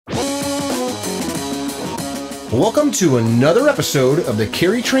Welcome to another episode of the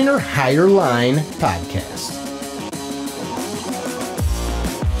CarryTrainer Higher Line podcast.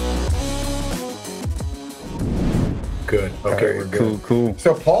 Good. Okay, we're good. Cool.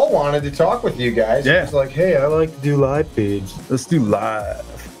 So Paul wanted to talk with you guys. Yeah. He's like, hey, I like to do live feeds. Let's do live.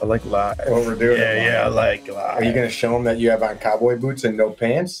 I like live. What we're doing. Yeah, I like live. Are you going to show him that you have on cowboy boots and no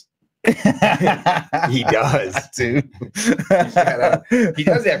pants? He does, dude. He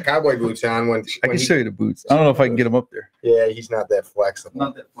does have cowboy boots on when I can show you the boots. I don't know if I can get them up there. Yeah, he's not that flexible.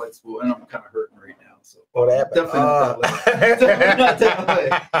 Not that flexible, and I'm kind of hurting right now. So what happened? Definitely not that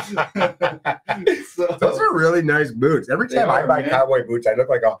way. So, those are really nice boots. Every time I buy cowboy boots, I look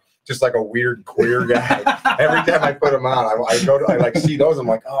like just like a weird queer guy. Every time I put them on, I like see those. I'm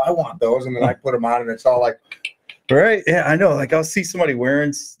like, oh, I want those, and then I put them on, and it's all like. Right? Yeah, I know. Like I'll see somebody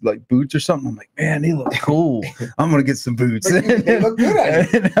wearing like boots or something. I'm like, man, they look cool. I'm gonna get some boots. They look good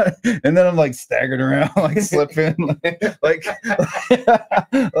at you. And then I'm like staggered around, like slipping, like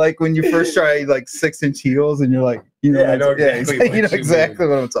when you first try like 6-inch heels, and you're like, you know, I know exactly. You know exactly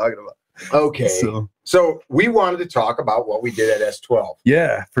what I'm talking about. Okay. So we wanted to talk about what we did at S12.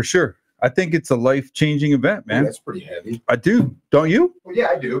 Yeah, for sure. I think it's a life-changing event, man. Ooh, that's pretty heavy. I do. Don't you? Well, yeah,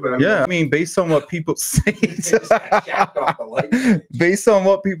 I do. But I mean, based on what people say, based on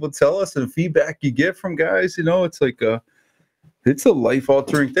what people tell us and feedback you get from guys, you know, it's like it's a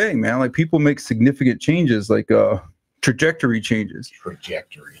life-altering thing, man. Like people make significant changes, like trajectory changes.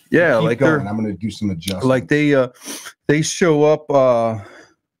 Trajectory. Yeah, Keep like going. I'm going to do some adjustments. Like they show up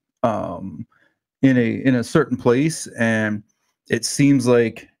in a certain place, and it seems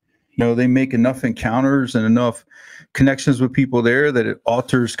like. You know, they make enough encounters and enough connections with people there that it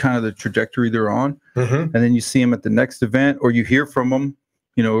alters kind of the trajectory they're on. Mm-hmm. And then you see them at the next event, or you hear from them,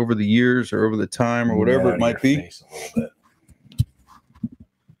 you know, over the years or over the time or whatever it might be. There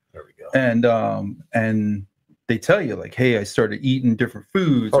we go. And they tell you like, hey, I started eating different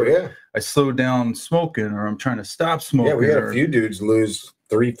foods. Oh, yeah. I slowed down smoking, or I'm trying to stop smoking. Yeah, we had a few dudes lose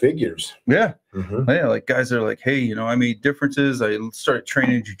 3 figures. Yeah. Mm-hmm. Yeah, like guys are like, hey, you know, I made differences. I started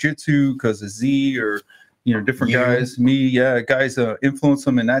training jiu-jitsu because of Z, or, you know, different guys. Guys influenced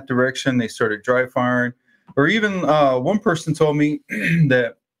them in that direction. They started dry firing. Or even one person told me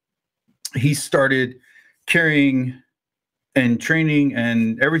that he started carrying and training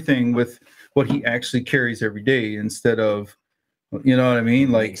and everything with what he actually carries every day instead of, you know what I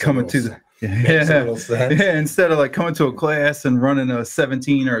mean? Like coming to the... Yeah, instead of like coming to a class and running a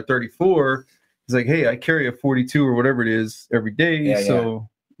 17 or a 34, he's like, hey, I carry a 42 or whatever it is every day. So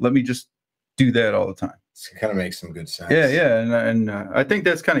let me just do that all the time. It kind of makes some good sense. Yeah. And I think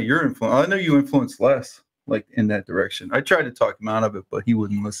that's kind of your influence. I know you influence Les, like in that direction. I tried to talk him out of it, but he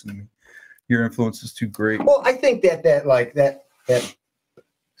wouldn't listen to me. Your influence is too great. Well, I think that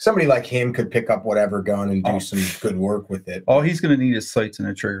somebody like him could pick up whatever gun and do some good work with it. All he's going to need is sights and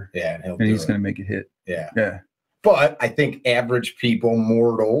a trigger. Yeah. And he's going to make it hit. Yeah. But I think average people,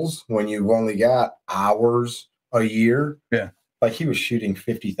 mortals, when you've only got hours a year. Yeah. Like he was shooting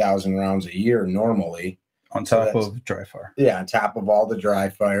 50,000 rounds a year normally. On top of dry fire. Yeah, on top of all the dry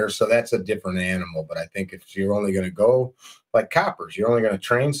fire. So that's a different animal. But I think if you're only going to go like coppers, you're only going to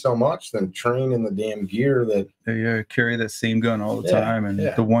train so much, then train in the damn gear that. Yeah, carry that same gun all the time, and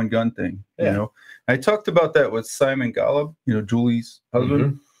the one gun thing. You know, I talked about that with Simon Golub, you know, Julie's husband.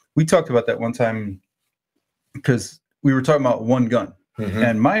 Mm-hmm. We talked about that one time because we were talking about one gun. Mm-hmm.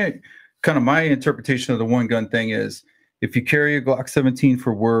 And my interpretation of the one gun thing is if you carry a Glock 17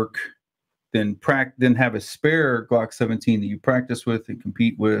 for work, then have a spare Glock 17 that you practice with and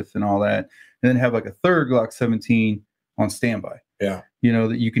compete with and all that, and then have like a third Glock 17 on standby. Yeah, you know,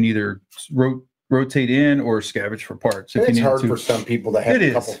 that you can either rotate in or scavenge for parts. It's hard for some people to have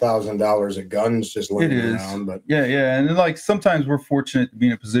a couple $1,000s of guns just laying around. But yeah, and then like sometimes we're fortunate to be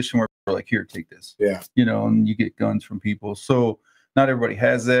in a position where we're like, here, take this. Yeah, you know, and you get guns from people. So not everybody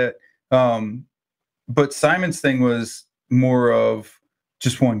has that. But Simon's thing was more of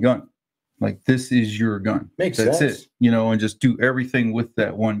just one gun. Like, this is your gun. Makes sense. That's it, you know, and just do everything with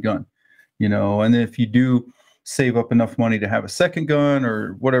that one gun, you know. And then if you do save up enough money to have a second gun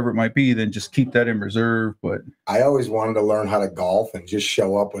or whatever it might be, then just keep that in reserve. But I always wanted to learn how to golf and just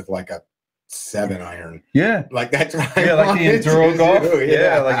show up with like a 7-iron. Yeah. Like that's what like the enduro golf.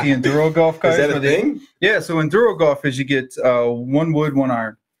 Yeah, like the enduro golf guys. Is that a thing? Yeah, so enduro golf is you get one wood, 1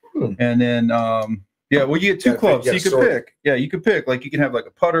 iron. And then well, you get 2 clubs, so you can pick. Yeah, you can pick. Like, you can have like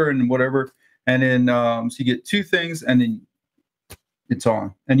a putter and whatever. And then so you get 2 things, and then it's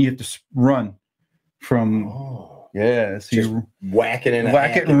on. And you have to run from Yeah, so Just you whack it and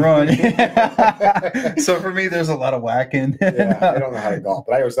whack it and run. So for me, there's a lot of whacking. Yeah, I don't know how to golf,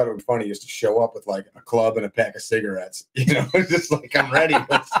 but I always thought it would be funny just to show up with like a club and a pack of cigarettes. You know, just like, I'm ready.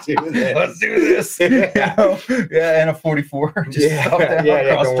 Let's do this. Let's do this. You know? Yeah, and a 44. Just Yeah,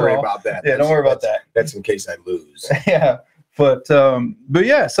 don't worry about that. Yeah, don't worry about that. That's in case I lose. Yeah. But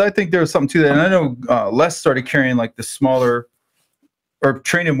yeah, so I think there was something to that. And I know Les started carrying like the smaller, or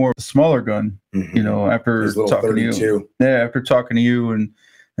training more of a smaller gun, you know, after talking to you. Yeah, after talking to you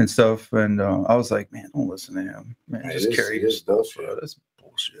and stuff. And I was like, man, don't listen to him. Man, just carry this bullshit. That's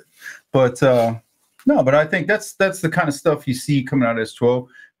bullshit. But no, but I think that's the kind of stuff you see coming out of S12,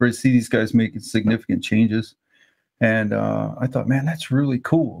 where you see these guys making significant changes. And I thought, man, that's really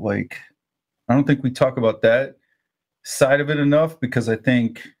cool. Like, I don't think we talk about that side of it enough, because I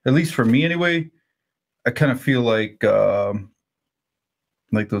think, at least for me anyway, I kind of feel like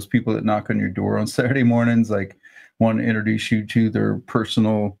those people that knock on your door on Saturday mornings, like, want to introduce you to their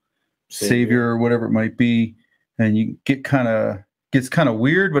personal savior or whatever it might be, and you gets kind of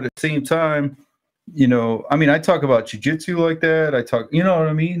weird. But at the same time, you know, I mean, I talk about jiu-jitsu like that. I talk, you know what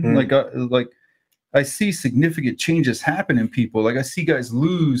I mean? Like I see significant changes happen in people. Like, I see guys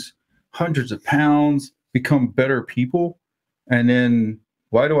lose hundreds of pounds, become better people, and then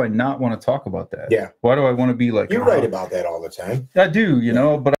why do I not want to talk about that? Yeah. Why do I want to be like, you write about that all the time? I do, you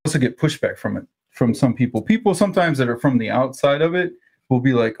know, but I also get pushback from it, from some people. People sometimes that are from the outside of it will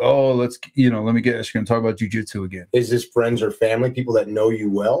be like, oh, let's, you know, let me get us going to talk about jiu-jitsu again. Is this friends or family, people that know you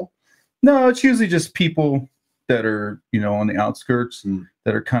well? No, it's usually just people that are, you know, on the outskirts,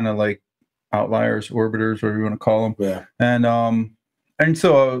 that are kind of like outliers, orbiters, whatever you want to call them. Yeah. And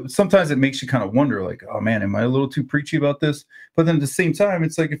so sometimes it makes you kind of wonder, like, oh man, am I a little too preachy about this? But then at the same time,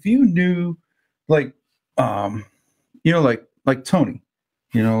 it's like, if you knew, like, you know, like Tony,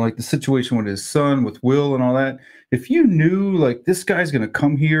 you know, like the situation with his son, with Will and all that. If you knew, like, this guy's going to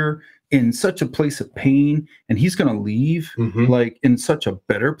come here in such a place of pain and he's going to leave, like, in such a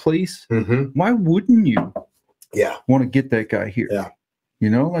better place, why wouldn't you want to get that guy here? Yeah. You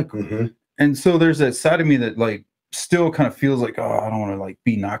know, like, and so there's that side of me that, like, still kind of feels like, oh, I don't want to, like,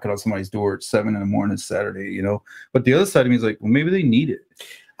 be knocking on somebody's door at 7 a.m. Saturday, you know. But the other side of me is like, well, maybe they need it.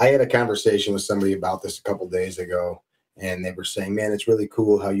 I had a conversation with somebody about this a couple of days ago, and they were saying, man, it's really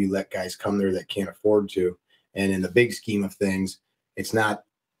cool how you let guys come there that can't afford to. And in the big scheme of things, it's not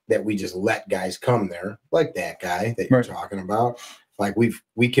that we just let guys come there, like that guy that you're talking about. Like,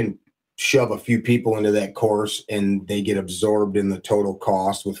 we can shove a few people into that course and they get absorbed in the total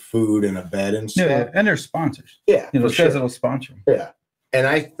cost with food and a bed and stuff. Yeah, and they're sponsors. Yeah, you know, guys that'll sponsor them. Yeah. And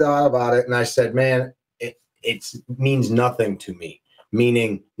I thought about it and I said, man, it means nothing to me.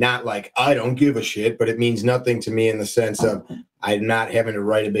 Meaning, not like I don't give a shit, but it means nothing to me in the sense of I'm not having to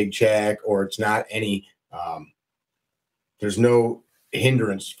write a big check, or it's not any there's no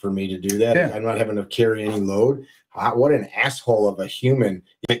hindrance for me to do that. I'm not having to carry any load. What an asshole of a human.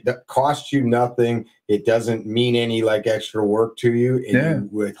 It costs you nothing. It doesn't mean any, like, extra work to you, and you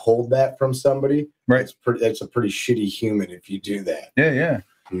withhold that from somebody. Right. It's a pretty shitty human if you do that. Yeah.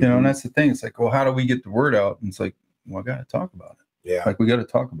 You know, and that's the thing. It's like, well, how do we get the word out? And it's like, well, I got to talk about it. Yeah. Like, we got to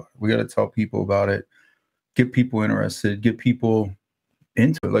talk about it. We got to tell people about it, get people interested, get people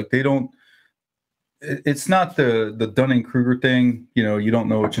into it. Like, they don't, it's not the Dunning-Kruger thing, you know, you don't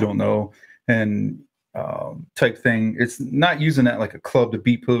know what you don't know, and type thing. It's not using that like a club to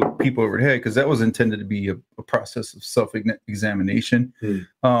beat people over the head, because that was intended to be a process of self-examination.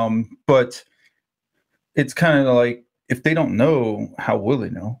 But it's kind of like, if they don't know, how will they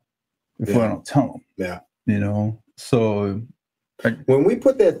know if I don't tell them? Yeah. You know, so when we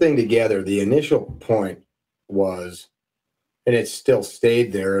put that thing together, the initial point was, and it still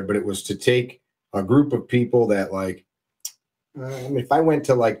stayed there, but it was to take a group of people that, like, if I went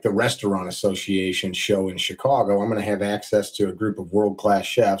to, like, the Restaurant Association show in Chicago, I'm going to have access to a group of world-class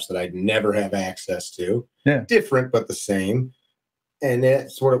chefs that I'd never have access to. Yeah. Different, but the same. And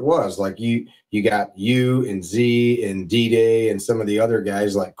that's what it was. Like, you got you and Z and D-Day and some of the other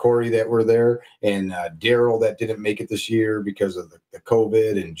guys like Corey that were there, and Daryl that didn't make it this year because of the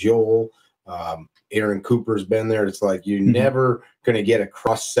COVID, and Joel. Aaron Cooper's been there. It's like, you're never going to get a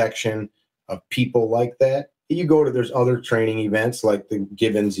cross-section of people like that. You go to, there's other training events like the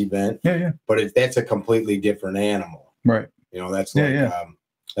Givens event, but that's a completely different animal, right? You know, that's like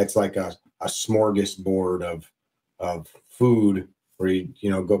that's like a smorgasbord of food where you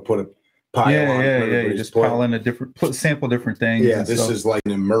know, go put a pile on. You just pile in a different, sample different things. Yeah, this is like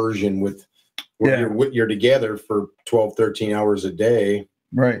an immersion with where you're together for 12, 13 hours a day.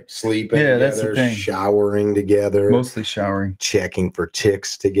 Right. Sleeping Yeah, together, that's the thing. showering together, Mostly showering. checking for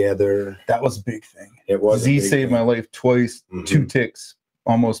ticks together. That was a big thing. It was. Z saved my life twice, 2 ticks,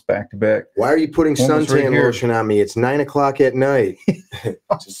 almost back to back. Why are you putting suntan lotion on me? It's 9 o'clock at night.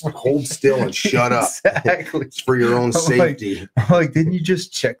 Just hold still and shut up. Exactly. It's for your own safety. I'm like, didn't you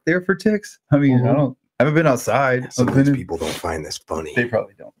just check there for ticks? I mean, I haven't been outside. Sometimes people don't find this funny. They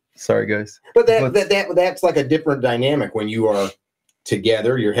probably don't. Sorry, guys. But that's like a different dynamic when you are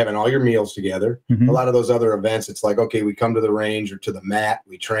together. You're having all your meals together. A lot of those other events, it's like, okay, we come to the range or to the mat,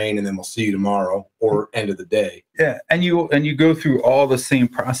 we train, and then we'll see you tomorrow or end of the day. Yeah, and you go through all the same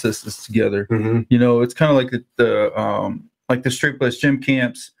processes together. You know, it's kind of like the straight plus gym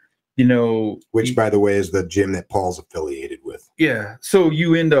camps. You know, which by the way is the gym that Paul's affiliated with. Yeah. So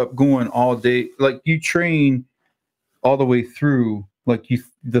you end up going all day, like you train all the way through. Like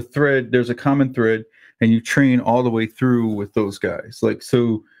there's a common thread, and you train all the way through with those guys. Like,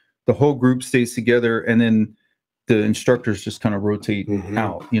 so the whole group stays together, and then the instructors just kind of rotate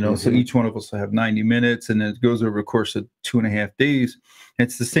out, you know. So each one of us will have 90 minutes, and then it goes over the course of 2.5 days. And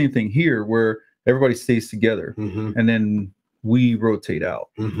it's the same thing here, where everybody stays together, and then we rotate out.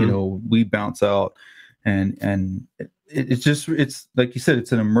 You know, we bounce out, and it's like you said,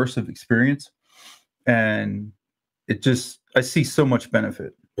 it's an immersive experience, and I see so much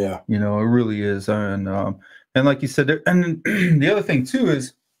benefit. Yeah. You know, it really is. And like you said, and the other thing too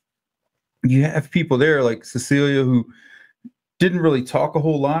is you have people there like Cecilia who didn't really talk a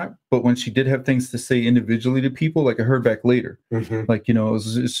whole lot, but when she did have things to say individually to people, like I heard back later, like, you know,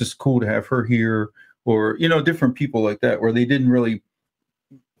 it's just cool to have her here, or, you know, different people like that, where they didn't really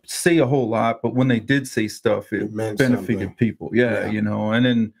say a whole lot, but when they did say stuff, it benefited people. Yeah. You know, and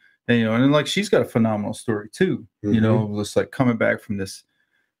then, you know, and like she's got a phenomenal story too. You know, just like coming back from this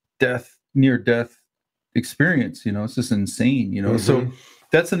near death experience. You know, it's just insane. You know, so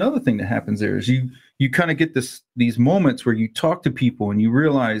that's another thing that happens there is you kind of get these moments where you talk to people and you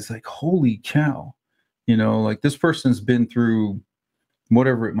realize, like, holy cow, you know, like this person's been through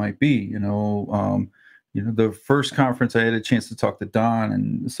whatever it might be. You know, the first conference I had a chance to talk to Don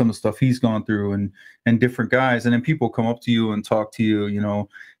and some of the stuff he's gone through, and different guys, and then people come up to you and talk to you, you know,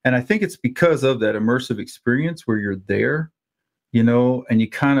 and I think it's because of that immersive experience where you're there, you know, and you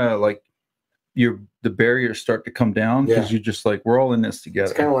kind of like the barriers start to come down because you're just like, we're all in this together.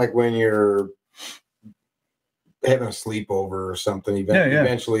 It's kind of like when you're having a sleepover or something.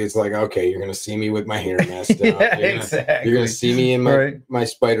 Eventually it's like, okay, you're going to see me with my hair messed up. You're going to see me in my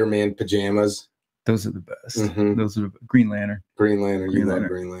Spider-Man pajamas. Those are the best. Those are the Green Lantern. Green Lantern. You love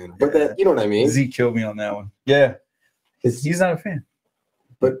Green Lantern. But that, you know what I mean? Z killed me on that one. Yeah. He's not a fan.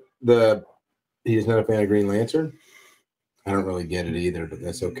 But he's not a fan of Green Lantern? I don't really get it either, but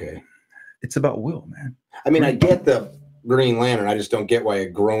that's okay. It's about will, man. I mean, I get the Green Lantern. I just don't get why a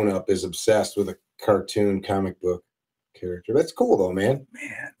grown-up is obsessed with a cartoon comic book character. That's cool, though, man.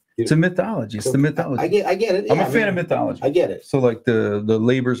 It's a mythology. It's the mythology. I get it. Yeah, I'm a fan of mythology. I get it. So like the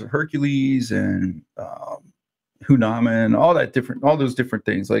labors of Hercules and Hunama and all those different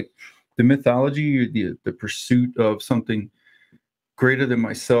things. Like the mythology, the pursuit of something greater than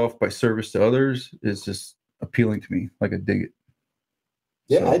myself by service to others is just appealing to me. Like I dig it.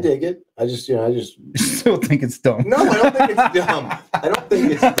 Yeah, I dig it. I just still think it's dumb. No, I don't think it's dumb. I don't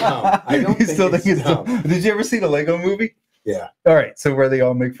think it's dumb. I don't think it's dumb. Did you ever see the Lego movie? Yeah. All right. So where they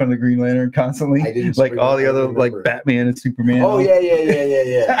all make fun of the Green Lantern constantly, like all the other like Batman and Superman. Oh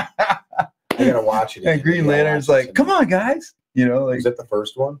yeah. I gotta watch it. And Green Lantern's like, come on, guys. You know, like, is that the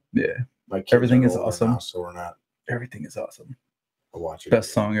first one? Yeah. My everything is awesome. Now, so we're not. Everything is awesome. I'll watch it.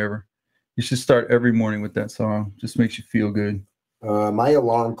 Best song ever. You should start every morning with that song. Just makes you feel good. My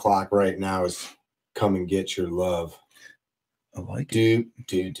alarm clock right now is "Come and Get Your Love." I like it.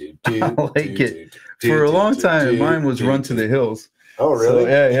 I like it. For a long time, mine was "Run to the Hills." Oh, really? So,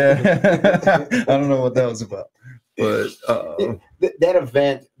 yeah. I don't know what that was about, but that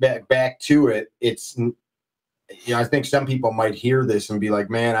event, back to it. It's, you know, I think some people might hear this and be like,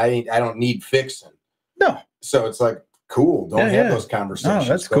 "Man, I don't need fixing." No. So it's like, cool. Don't have those conversations. No,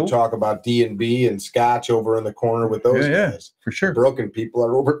 that's cool. Talk about D&B and Scotch over in the corner with those guys. For sure. The broken people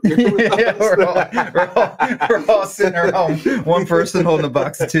are over here. We're all sitting around. One person holding a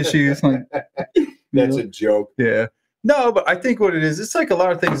box of tissues. Like, that's a joke. Yeah. No, but I think what it is, it's like a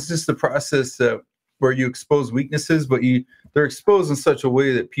lot of things. It's just the process where you expose weaknesses, but they're exposed in such a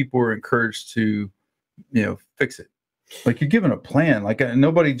way that people are encouraged to, you know, fix it. Like you're given a plan. Like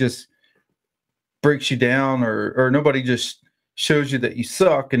nobody just breaks you down or nobody just shows you that you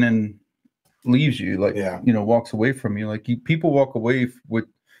suck and then leaves you, like, you know, walks away from you. Like people walk away with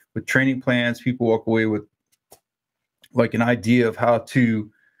training plans. People walk away with like an idea of how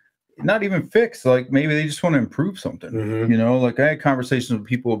to not even fix, like maybe they just want to improve something. You know, like I had conversations with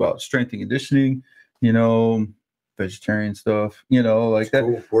people about strength and conditioning, you know, vegetarian stuff, you know, like that.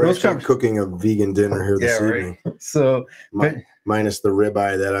 Cool. We're actually cooking a vegan dinner here this evening. So minus the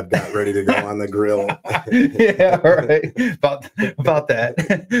ribeye that I've got ready to go on the grill. Yeah, right. About that.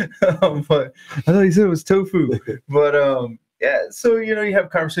 But I thought you said it was tofu. But yeah, so you know, you have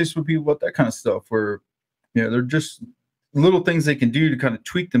conversations with people about that kind of stuff where, you know, they're just little things they can do to kind of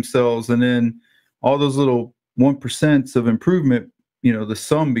tweak themselves, and then all those little 1% of improvement, you know, the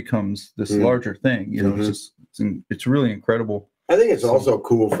sum becomes this larger thing. You know, it's really incredible. I think it's also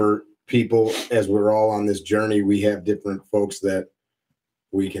cool for people, as we're all on this journey, we have different folks that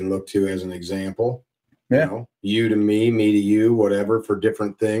we can look to as an example. You know, you to me, me to you, whatever, for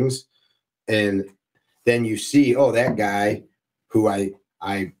different things. And then you see, oh, that guy who I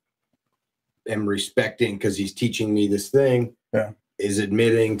am respecting because he's teaching me this thing is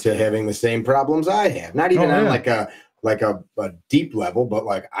admitting to having the same problems I have. Not even on like a deep level, but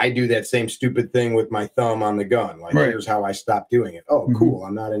like I do that same stupid thing with my thumb on the gun. Like here's how I stopped doing it. Oh, cool.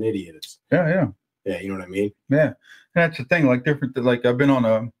 I'm not an idiot. It's, yeah, you know what I mean? Yeah. And that's the thing, like different, like I've been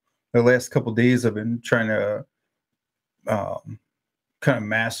on the last couple of days, I've been trying to kind of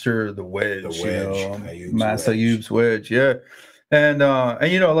master the wedge, you know, Ayub's wedge. Yeah. And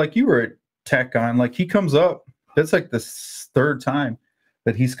you know, like you were at TechCon, like he comes up, that's like the third time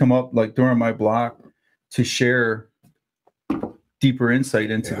that he's come up like during my block to share deeper insight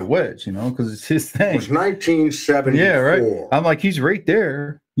into the wedge, you know, because it's his thing. It was 1974. Yeah, right. I'm like, he's right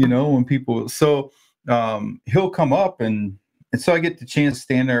there, you know, when people, so he'll come up and so I get the chance to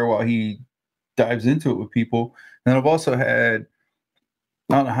stand there while he dives into it with people. And I've also had,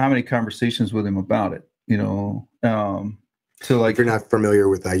 I don't know how many conversations with him about it, you know. So like, if you're not familiar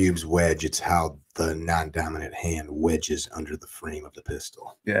with Ayub's wedge, it's how the non-dominant hand wedges under the frame of the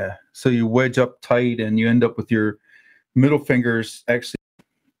pistol. Yeah. So you wedge up tight and you end up with your middle fingers actually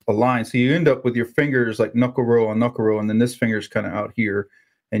aligned. So you end up with your fingers like knuckle row on knuckle row, and then this finger's kind of out here.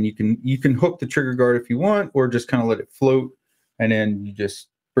 And you can hook the trigger guard if you want, or just kind of let it float, and then you just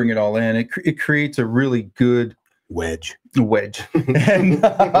bring it all in. It creates a really good wedge. And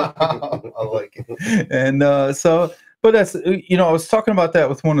I like it. And so, but that's, you know, I was talking about that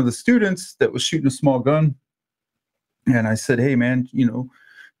with one of the students that was shooting a small gun, and I said, hey man, you know,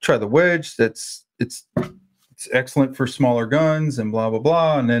 try the wedge. It's excellent for smaller guns and blah blah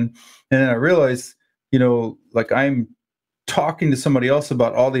blah. And then I realized, you know, like I'm talking to somebody else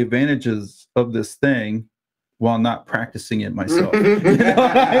about all the advantages of this thing while not practicing it myself. You know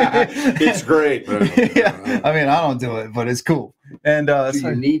what I mean? It's great. Yeah, I mean, I don't do it, but it's cool. And do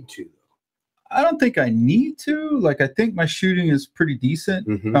you need to? I don't think I need to. Like, I think my shooting is pretty decent.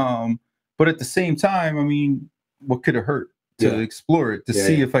 But at the same time, I mean, what could it hurt to explore it, to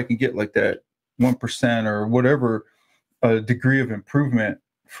see if I can get like that 1% or whatever degree of improvement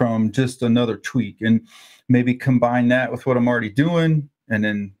from just another tweak, and maybe combine that with what I'm already doing, and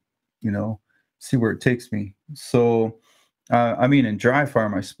then, you know, see where it takes me. So, I mean, in dry fire,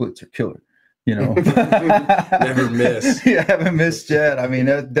 my splits are killer. You know, never miss. Yeah, I haven't missed yet. I mean,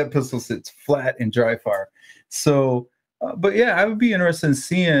 that pistol sits flat in dry fire. So, but yeah, I would be interested in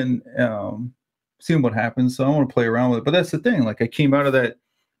seeing what happens. So I want to play around with it. But that's the thing. Like, I came out of that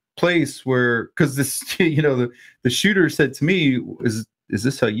place where, because this, you know, the shooter said to me, "Is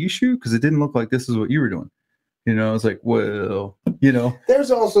this how you shoot? Because it didn't look like this is what you were doing." You know, I was like, well, you know, that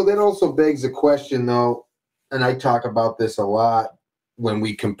also begs the question though, and I talk about this a lot. When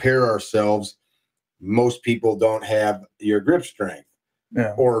we compare ourselves, most people don't have your grip strength,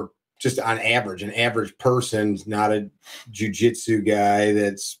 or just on average, an average person's not a jiu-jitsu guy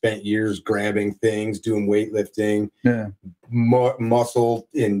that spent years grabbing things, doing weightlifting, muscle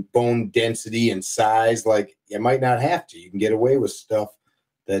and bone density and size. Like, you might not have to. You can get away with stuff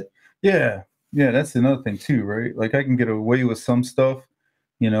that. Yeah, that's another thing too, right? Like, I can get away with some stuff,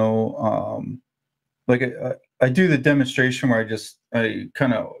 you know, like I do the demonstration where I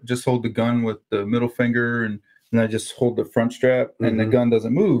kind of just hold the gun with the middle finger, and I just hold the front strap, and the gun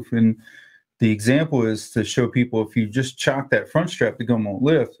doesn't move. And the example is to show people, if you just chock that front strap, the gun won't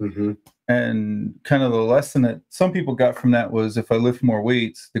lift. And kind of the lesson that some people got from that was, if I lift more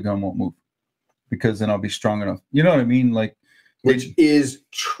weights, the gun won't move, because then I'll be strong enough. You know what I mean? Like, which is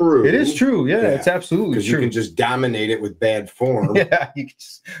true. It is true. Yeah, it's absolutely true. Because you can just dominate it with bad form. Yeah, you can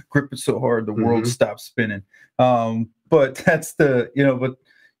just grip it so hard the world stops spinning. But that's the, you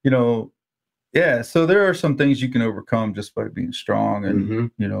know, yeah. So there are some things you can overcome just by being strong,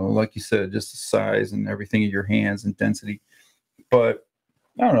 and you know, like you said, just the size and everything in your hands and density. But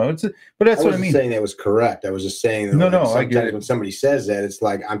I don't know. But that's I what I wasn't mean. saying that was correct. I was just saying that No, like, no, I sometimes get it. when somebody says that, it's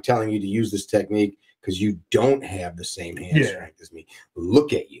like, I'm telling you to use this technique because you don't have the same hand strength as me.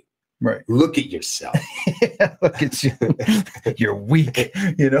 Look at you. Right. Look at yourself. Look at you. You're weak,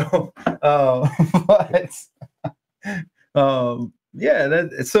 you know. But yeah,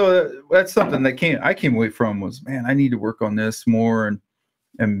 that's something that I came away from was, man, I need to work on this more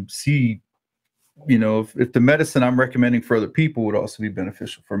and see, you know, if the medicine I'm recommending for other people would also be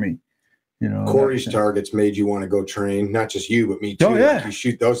beneficial for me. You know, Corey's targets made you want to go train, not just you, but me too. Oh, yeah. Like you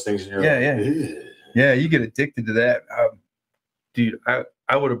shoot those things and you're like, yeah, you get addicted to that. Dude,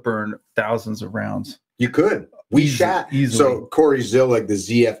 I would have burned thousands of rounds. You could. We shot easily. So Corey Zillig, the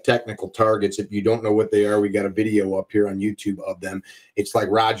ZF technical targets, if you don't know what they are, we got a video up here on YouTube of them. It's like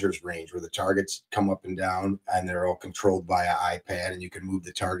Rogers range where the targets come up and down and they're all controlled via iPad and you can move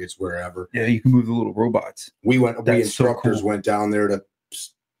the targets wherever. Yeah, you can move the little robots. We instructors went down there to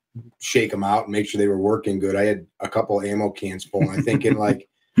shake them out and make sure they were working good. I had a couple of ammo cans full. And I think in like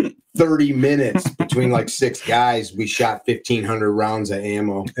 30 minutes between like 6 guys, we shot 1,500 rounds of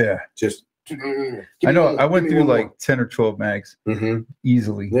ammo. Yeah. Just I know. I went through like 10 or 12 mags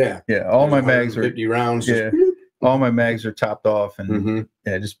easily. Yeah. Yeah. All my mags are 50 rounds. Yeah. All my mags are topped off and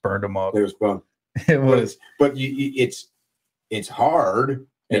yeah, just burned them up. It was fun. It was. But it's hard.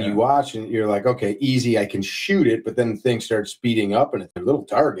 And you watch and you're like, okay, easy, I can shoot it. But then things start speeding up and they're little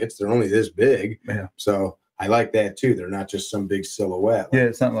targets. They're only this big. Yeah. So I like that too. They're not just some big silhouette. Yeah,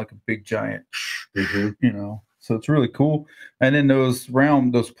 it's not like a big giant, you know. So it's really cool. And then those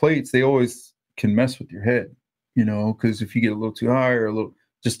plates, they always can mess with your head, you know, because if you get a little too high or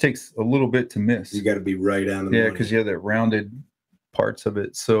just takes a little bit to miss. You got to be right on the money. Yeah, because you have that rounded parts of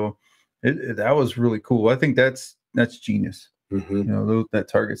it. So that was really cool. I think that's genius. You know, that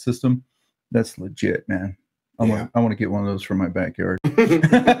target system, that's legit, man. I want to get one of those for my backyard.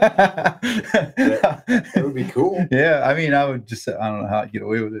 That would be cool. Yeah, I mean, I don't know how I'd get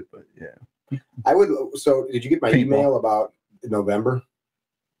away with it, but yeah. I would. So, did you get my email about November?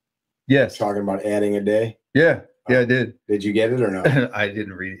 Yes. Talking about adding a day. Yeah, I did. Did you get it or no? I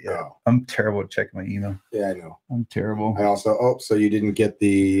didn't read it yet. Oh. I'm terrible at checking my email. Yeah, I know. I'm terrible. I also. So you didn't get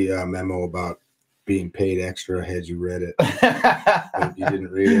the memo about being paid extra had you read it. You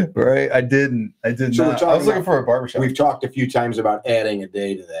didn't read it. Right. I did so not. I was looking for a barbershop. We've talked a few times about adding a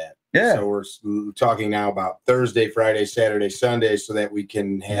day to that. Yeah. So we're talking now about Thursday, Friday, Saturday, Sunday so that we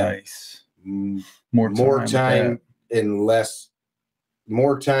can have more time and less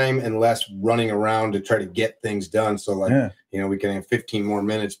running around to try to get things done. So like, you know, we can have 15 more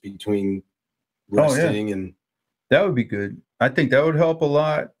minutes between resting and that would be good. I think that would help a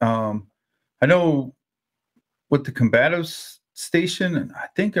lot. I know with the combatives station, and I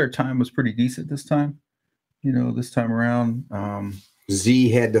think our time was pretty decent this time. You know, this time around.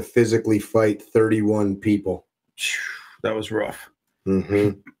 Z had to physically fight 31 people. That was rough.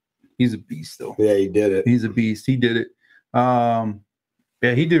 He's a beast, though. Yeah, he did it. He's a beast. He did it. Yeah,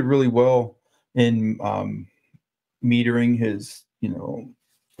 he did really well in metering his, you know,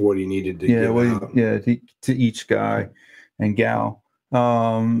 what he needed to give out. To each guy and gal.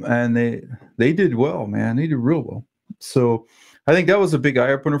 And they did well, man. They did real well. So I think that was a big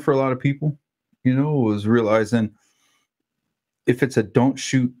eye opener for a lot of people, you know, was realizing if it's a don't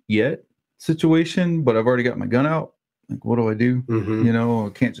shoot yet situation, but I've already got my gun out, like, what do I do? You know, I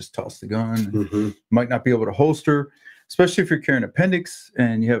can't just toss the gun. Might not be able to holster, especially if you're carrying appendix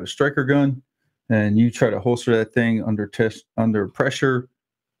and you have a striker gun and you try to holster that thing under pressure.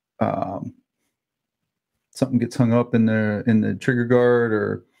 Something gets hung up in the trigger guard,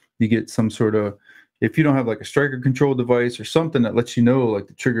 or you get some sort of, if you don't have like a striker control device or something that lets you know like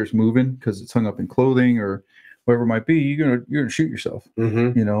the trigger's moving because it's hung up in clothing or whatever it might be, you're gonna shoot yourself.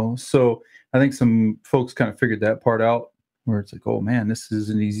 You know, so I think some folks kind of figured that part out where it's like, oh man, this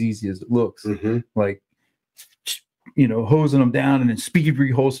isn't as easy as it looks. Like, you know, hosing them down and then speed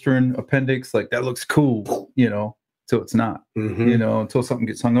reholstering appendix, like that looks cool, you know, till it's not, you know, until something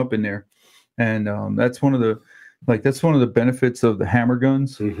gets hung up in there. And that's one of the benefits of the hammer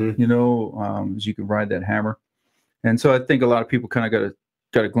guns, you know, is you can ride that hammer. And so I think a lot of people kind of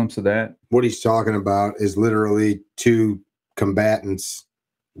got a glimpse of that. What he's talking about is literally 2 combatants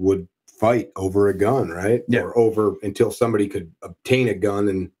would fight over a gun, right? Yeah. Or over until somebody could obtain a gun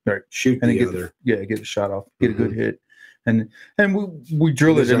and shoot the other. Get a shot off, get a good hit. And we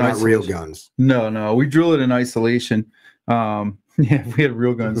drill it in isolation. Not real guns. No, we drill it in isolation. Yeah, if we had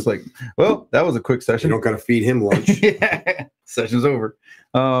real guns, like, well, that was a quick session. You don't got to feed him lunch. Yeah, session's over.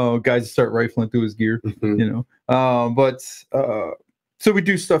 Guys start rifling through his gear, you know. So we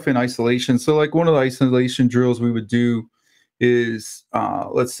do stuff in isolation. So like one of the isolation drills we would do is,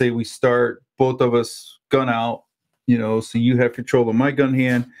 let's say we start both of us gun out, you know, so you have control of my gun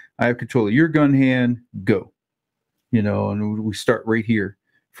hand, I have control of your gun hand, go, you know, and we start right here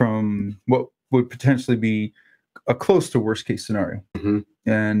from what would potentially be a close to worst case scenario, and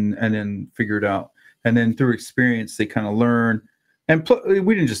then figure it out. And then through experience, they kind of learn. And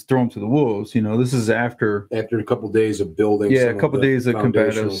we didn't just throw them to the wolves, you know. This is after a couple of days of building. Yeah, a couple of days of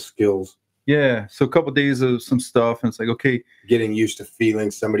combative skills. Yeah, so a couple of days of some stuff, and it's like, okay, getting used to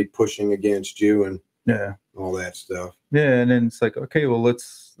feeling somebody pushing against you and all that stuff. Yeah, and then it's like, okay, well,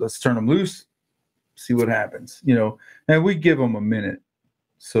 let's turn them loose, see what happens, you know. And we give them a minute,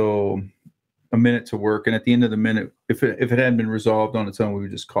 so a minute to work, and at the end of the minute, if it hadn't been resolved on its own, we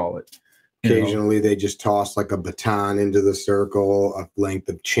would just call it. Occasionally, they just toss like a baton into the circle, a length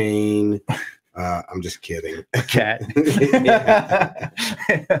of chain. I'm just kidding. A cat,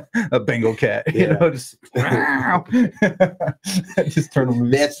 a Bengal cat. You know, just just turn them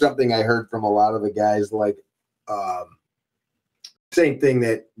loose. That's something I heard from a lot of the guys. Like, same thing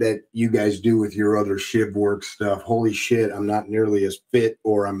that you guys do with your other Shivworks stuff. Holy shit, I'm not nearly as fit,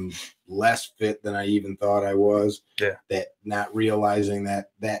 or I'm less fit than I even thought I was. Yeah. That not realizing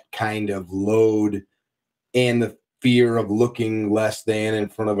that kind of load and the fear of looking less than in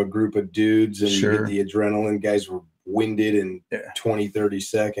front of a group of dudes, and you get the adrenaline. Guys were winded in 20, 30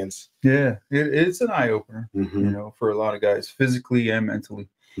 seconds. Yeah, it's an eye-opener, you know, for a lot of guys, physically and mentally.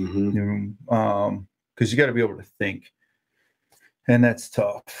 You know, because you got to be able to think. And that's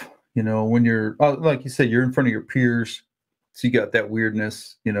tough, you know, when you're, like you said, you're in front of your peers. So you got that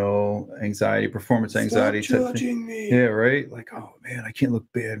weirdness, you know, anxiety, performance anxiety. Stop judging me. Yeah, right? Like, oh, man, I can't look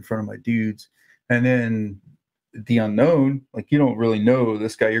bad in front of my dudes. And then the unknown, like, you don't really know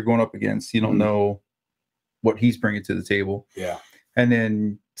this guy you're going up against. You don't know what he's bringing to the table. Yeah. And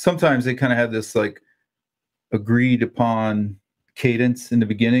then sometimes they kind of have this, like, agreed upon cadence in the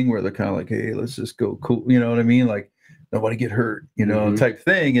beginning where they're kind of like, hey, let's just go cool. You know what I mean? Like, nobody get hurt, you know, type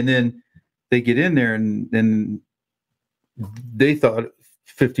thing. And then they get in there and they thought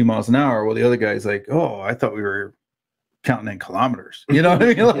 50 miles an hour. Well, the other guy's like, oh, I thought we were counting in kilometers. You know what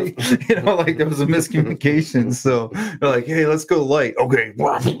I mean? Like, you know, like there was a miscommunication. So they're like, hey, let's go light. Okay.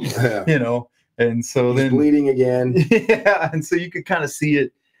 You know, and so he's then bleeding again. Yeah. And so you could kind of see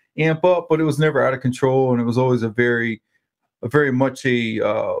it amp up, but it was never out of control. And it was always a very much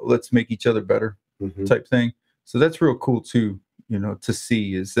let's make each other better type thing. So that's real cool too, you know, to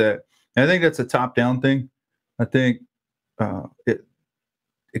see is that, and I think that's a top-down thing. I think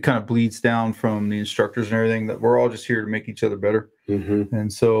it kind of bleeds down from the instructors and everything, that we're all just here to make each other better.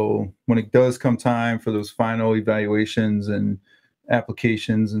 And so when it does come time for those final evaluations and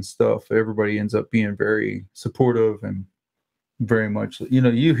applications and stuff, everybody ends up being very supportive and very much, you know,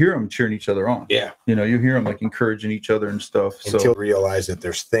 you hear them cheering each other on. Yeah. You know, you hear them like encouraging each other and stuff. Until so realize that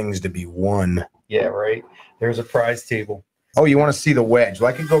there's things to be won. Yeah, right. There's a prize table. Oh, you want to see the wedge?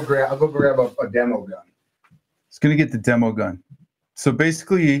 Well, I'll go grab a demo gun. It's going to get the demo gun. So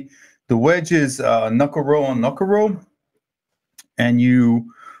basically, the wedge is knuckle roll on knuckle roll, and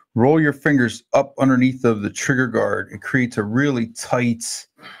you roll your fingers up underneath of the trigger guard. It creates a really tight,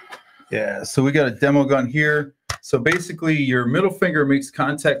 so we got a demo gun here. So basically, your middle finger makes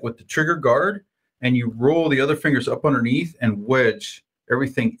contact with the trigger guard, and you roll the other fingers up underneath and wedge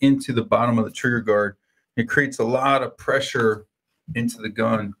everything into the bottom of the trigger guard. It creates a lot of pressure into the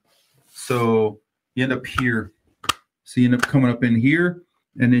gun. So you end up here. So you end up coming up in here,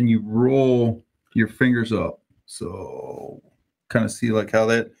 and then you roll your fingers up. So kind of see like how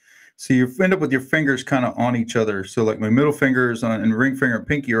that, so you end up with your fingers kind of on each other. So like my middle fingers and ring finger and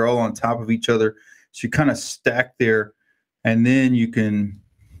pinky are all on top of each other. So you kind of stack there, and then you can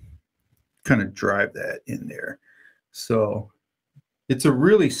kind of drive that in there. So it's a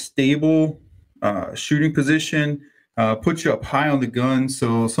really stable shooting position, puts you up high on the gun.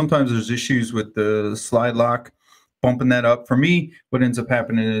 So sometimes there's issues with the slide lock, bumping that up. For me, what ends up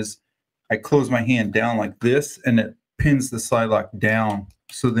happening is I close my hand down like this, and it pins the slide lock down.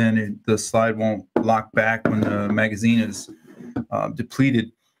 So then the slide won't lock back when the magazine is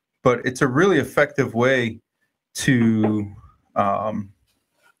depleted. But it's a really effective way to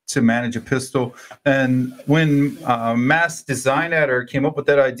manage a pistol. And when Mass Design Editor came up with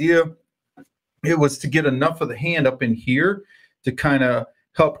that idea, it was to get enough of the hand up in here to kind of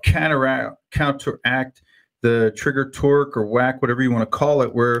help counteract the trigger torque or whack, whatever you want to call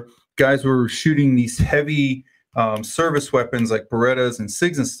it, where guys were shooting these heavy service weapons like Berettas and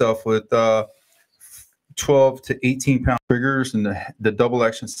SIGs and stuff with 12 to 18 pound triggers and the double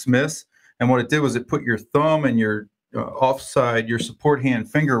action Smiths. And what it did was it put your thumb and your offside, your support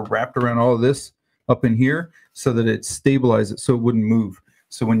hand finger wrapped around all of this up in here so that it stabilized it so it wouldn't move.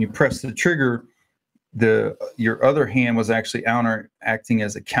 So when you press the trigger, your other hand was actually acting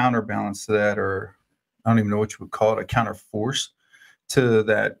as a counterbalance to that, or I don't even know what you would call it, a counter force to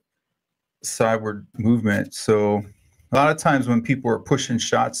that sideward movement. So a lot of times when people are pushing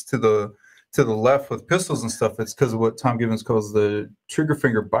shots to the left with pistols and stuff, it's because of what Tom Gibbons calls the trigger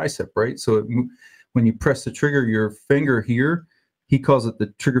finger bicep, right? So when you press the trigger, your finger here, he calls it the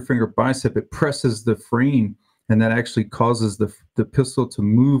trigger finger bicep. It presses the frame, and that actually causes the pistol to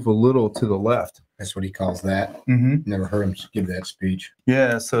move a little to the left. That's what he calls that. Mm-hmm. Never heard him give that speech.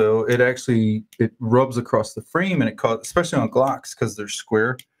 Yeah, so it rubs across the frame, and it causes, especially on Glocks because they're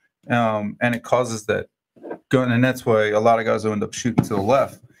square, and it causes that gun, and that's why a lot of guys will end up shooting to the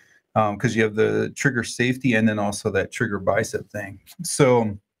left because you have the trigger safety and then also that trigger bicep thing.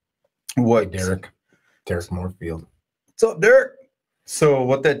 So what? Hey, Derek Moorfield. What's up, Derek? So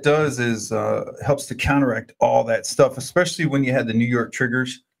what that does is helps to counteract all that stuff, especially when you had the New York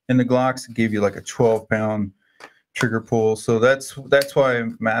triggers in the Glocks. It gave you like a 12-pound trigger pull. So that's why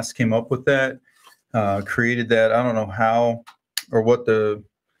Mass came up with that, created that. I don't know how or what I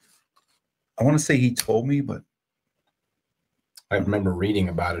want to say he told me, but I remember reading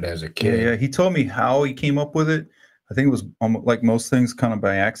about it as a kid. Yeah, he told me how he came up with it. I think it was like most things, kind of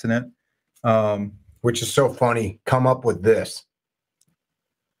by accident. Which is so funny. Come up with this.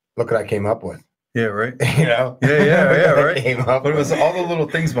 Look what I came up with. Yeah, right. You know? Yeah, right. But it was all the little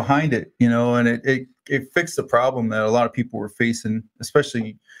things behind it, you know, and it fixed the problem that a lot of people were facing,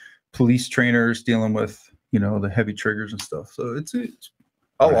 especially police trainers dealing with, you know, the heavy triggers and stuff. So it's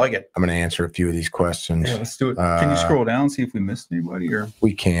I like it. I'm going to answer a few of these questions. Yeah, let's do it. Can you scroll down and see if we missed anybody? Or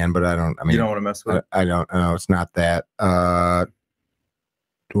we can, but I mean, you don't want to mess with it. I don't know. It's not that.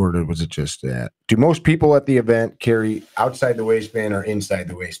 Or was it just that? Do most people at the event carry outside the waistband or inside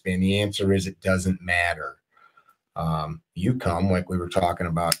the waistband? The answer is it doesn't matter. You come, like we were talking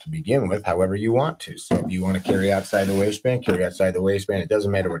about to begin with, however you want to. So if you want to carry outside the waistband, carry outside the waistband. It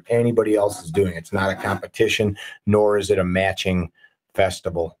doesn't matter what anybody else is doing. It's not a competition, nor is it a matching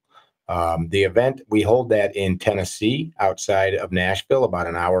festival. The event, we hold that in Tennessee, outside of Nashville, about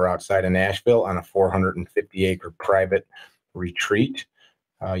an hour outside of Nashville, on a 450-acre private retreat.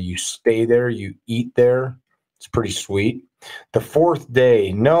 You stay there, you eat there. It's pretty sweet. The fourth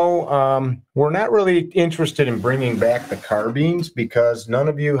day, no, we're not really interested in bringing back the carbines because how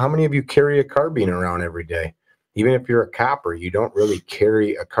many of you carry a carbine around every day? Even if you're a copper, you don't really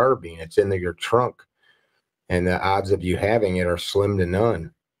carry a carbine. It's in your trunk. And the odds of you having it are slim to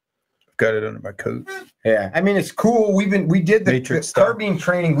none. Got it under my coat. Yeah, I mean, it's cool. We did the carbine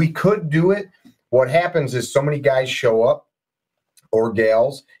training. We could do it. What happens is so many guys show up, or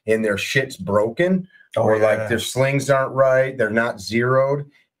gals, and their shit's broken, or like their slings aren't right, they're not zeroed.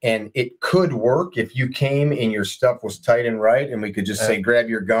 And it could work if you came and your stuff was tight and right, and we could just say, grab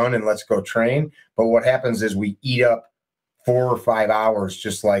your gun and let's go train. But what happens is we eat up 4 or 5 hours,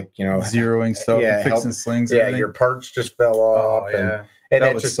 just like, you know, zeroing stuff, and fixing slings. Yeah, your parts just fell off. And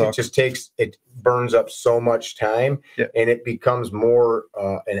it burns up so much time, and it becomes more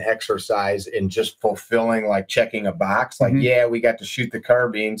an exercise in just fulfilling, like checking a box. Like, yeah, we got to shoot the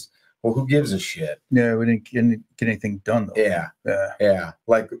carbines. Well, who gives a shit? Yeah, we didn't get anything done though. Yeah.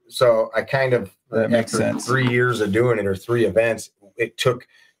 Like, so I kind of, that makes sense. 3 years of doing it, or 3 events, it took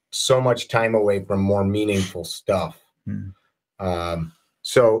so much time away from more meaningful stuff.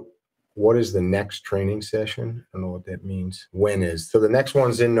 So what is the next training session? I don't know what that means. When is? So the next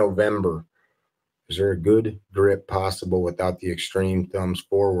one's in November. Is there a good grip possible without the extreme thumbs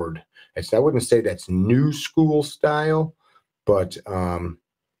forward? I wouldn't say that's new school style, but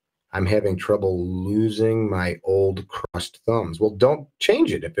I'm having trouble losing my old crushed thumbs. Well, don't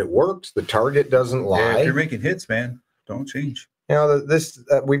change it. If it works, the target doesn't lie. Yeah, if you're making hits, man, don't change. You know,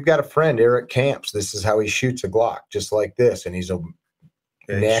 we've got a friend, Eric Camps. This is how he shoots a Glock, just like this. And he's a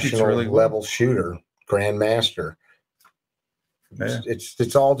national level shooter, grandmaster. Yeah.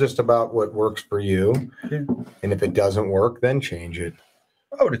 It's all just about what works for you. Yeah. And if it doesn't work, then change it.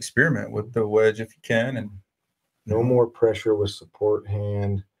 I would experiment with the wedge if you can. And no more pressure with support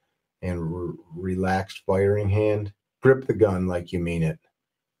hand and relaxed firing hand. Grip the gun like you mean it.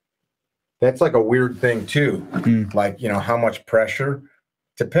 That's like a weird thing too. Like, you know, how much pressure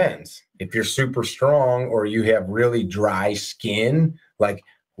depends. If you're super strong or you have really dry skin, like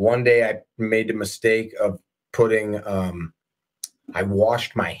one day I made the mistake of putting, I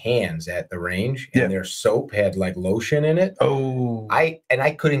washed my hands at the range, and their soap had like lotion in it. Oh, I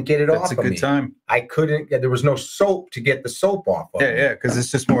couldn't get it off. That's a good time. I couldn't. There was no soap to get the soap off of. Yeah, because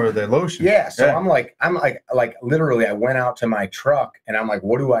it's just more of the lotion. Yeah, so I'm like literally, I went out to my truck and I'm like,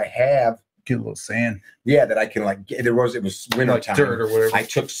 what do I have get a little sand. Yeah, that I can like get. It was winter Like time. dirt or whatever. I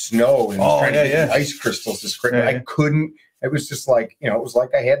took snow and was trying to get the ice crystals to scrape. Yeah, I couldn't. It was just like, you know, it was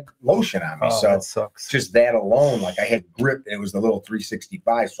like I had lotion on me. Oh, so that sucks. just that alone, like I had grip, and it was the little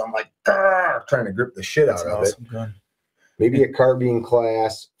 365. So I'm like trying to grip the shit out of it. Gun. Maybe a carbine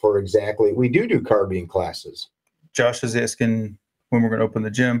class for exactly. We do carbine classes. Josh is asking when we're going to open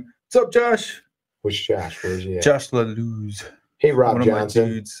the gym. What's up, Josh? Which Josh? Where's he at? Josh LaLuz. Hey, Rob One Johnson. of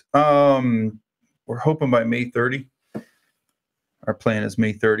my dudes. We're hoping by May 30. Our plan is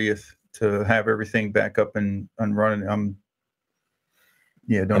May 30th to have everything back up and running. Don't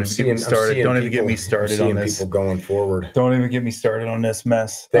even get me started. Don't even get me started on this. People going forward. Don't even get me started on this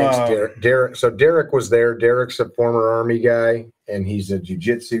mess. Thanks, Derek. So Derek was there. Derek's a former Army guy, and he's a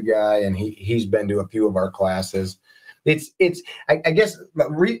jiu-jitsu guy, and he's been to a few of our classes. I guess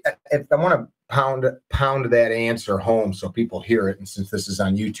if I want to pound that answer home so people hear it, and since this is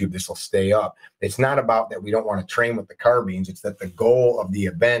on YouTube, this will stay up. It's not about that we don't want to train with the carbines. It's that the goal of the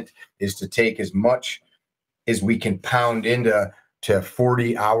event is to take as much as we can pound into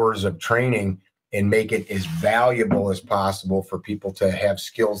 40 hours of training and make it as valuable as possible for people to have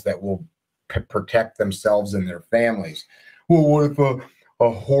skills that will protect themselves and their families. Well, what if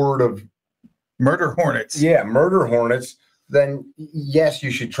a horde of murder hornets? Yeah, murder hornets. Then yes, you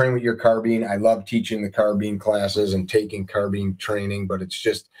should train with your carbine. I love teaching the carbine classes and taking carbine training, but it's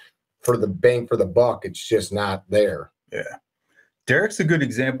just for the bang for the buck. It's just not there. Yeah. Derek's a good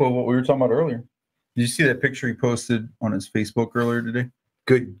example of what we were talking about earlier. Did you see that picture he posted on his Facebook earlier today?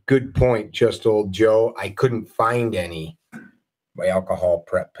 Good point, just old Joe. I couldn't find any my alcohol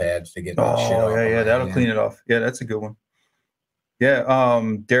prep pads to get that shit off. Yeah, that'll clean it off. Yeah, that's a good one. Yeah,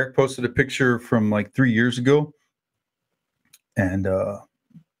 Derek posted a picture from like 3 years ago, and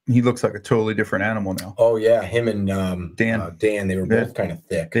he looks like a totally different animal now. Oh yeah, him and Dan, they were both kind of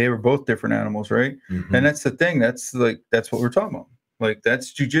thick. They were both different animals, right? Mm-hmm. And that's the thing. That's what we're talking about. Like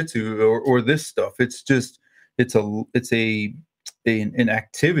that's jujitsu or this stuff. It's just an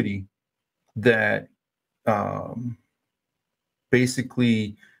activity that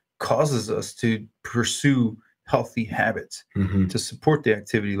basically causes us to pursue healthy habits to support the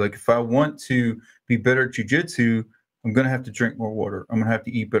activity. Like if I want to be better at jujitsu, I'm going to have to drink more water. I'm going to have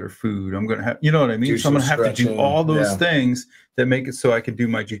to eat better food. I'm going to have, you know what I mean? So I'm going to have to do all those things that make it so I can do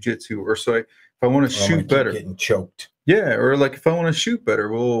my jujitsu, or so if I want to shoot better. Getting choked. Yeah, or like if I want to shoot better,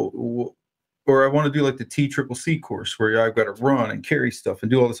 or I want to do like the TCCC course where I've got to run and carry stuff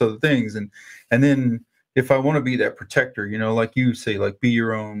and do all this other things, and then if I want to be that protector, you know, like you say, like be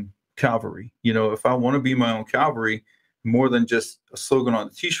your own cavalry. You know, if I want to be my own cavalry, more than just a slogan on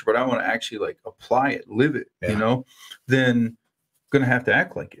the t-shirt, but I want to actually like apply it, live it, you know, then I'm going to have to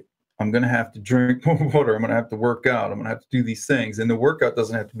act like it. I'm going to have to drink more water. I'm going to have to work out. I'm going to have to do these things. And the workout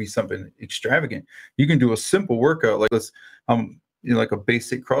doesn't have to be something extravagant. You can do a simple workout. Like like a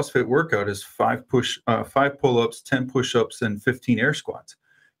basic CrossFit workout is 5 pull-ups, 10 push-ups, and 15 air squats.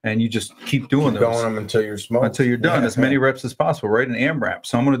 And you just keep doing those. Going them until you're smoked. Until you're done, as many reps as possible, right? An AMRAP.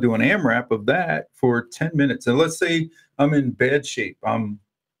 So I'm going to do an AMRAP of that for 10 minutes. And let's say I'm in bad shape. I'm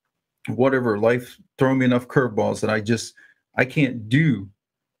whatever, life throwing me enough curveballs that I can't do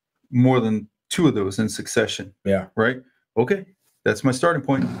more than 2 of those in succession. Yeah. Right? Okay. That's my starting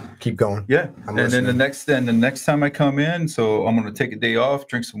point. Keep going. Yeah. And then the next time I come in, so I'm going to take a day off,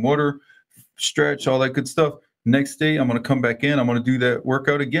 drink some water, stretch, all that good stuff. Next day, I'm going to come back in. I'm going to do that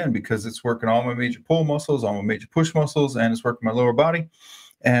workout again because it's working all my major pull muscles, all my major push muscles, and it's working my lower body.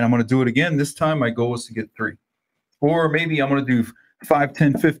 And I'm going to do it again. This time, my goal is to get 3. Or maybe I'm going to do 5,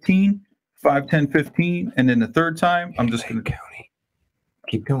 10, 15, 5, 10, 15. And then the third time, I'm just going to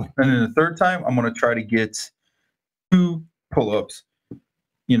keep going. And then the third time, I'm going to try to get 2 pull-ups,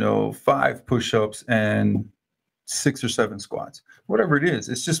 5 push-ups, and 6 or 7 squats. Whatever it is.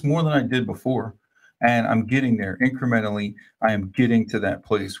 It's just more than I did before. And I'm getting there incrementally. I am getting to that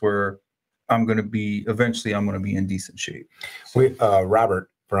place where eventually I'm going to be in decent shape. So, Robert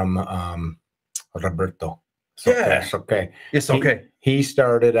from Roberto. It's okay. It's okay. He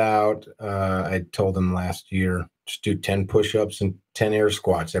started out, I told him last year, just do 10 push-ups and 10 air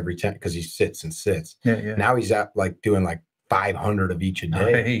squats every 10, because he sits and sits. Yeah. Now he's out like doing like 500 of each a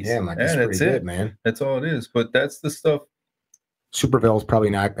day. Nice. Yeah, I'm like, that's pretty good, man. That's all it is. But that's the stuff. Superville's probably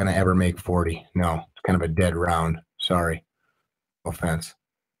not going to ever make 40. No, it's kind of a dead round. Sorry. No offense.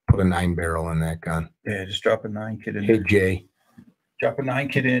 Put a 9-barrel in that gun. Yeah, just drop a 9 kit in. Hey, Jay. Drop a 9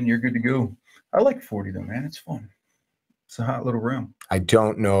 kit in. You're good to go. I like 40 though, man. It's fun. It's a hot little round. I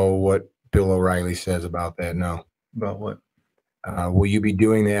don't know what Bill O'Reilly says about that. No. About what? Will you be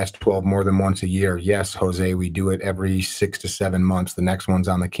doing the S12 more than once a year? Yes, Jose, we do it every 6 to 7 months. The next one's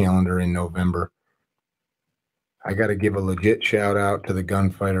on the calendar in November. I got to give a legit shout out to the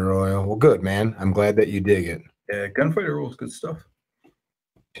gunfighter oil. Well, good, man. I'm glad that you dig it. Yeah, gunfighter oil is good stuff.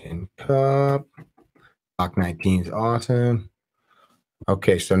 Tin cup. Glock 19 is awesome.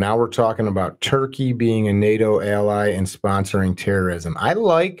 Okay, so now we're talking about Turkey being a NATO ally and sponsoring terrorism. I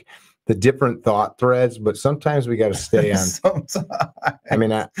like the different thought threads, but sometimes we got to stay on. Sometimes. I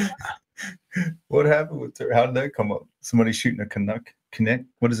mean, what happened with her? How did that come up? Somebody shooting a Canuck?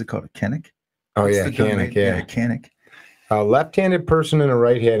 What is it called? A Canuck? Oh, What's yeah, the gun Canuck, made? yeah. Canuck. A left-handed person and a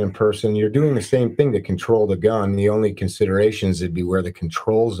right-handed person, you're doing the same thing to control the gun. The only considerations would be where the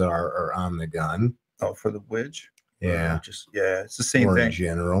controls are on the gun. Oh, for the wedge? Yeah. Yeah, it's the same or thing. In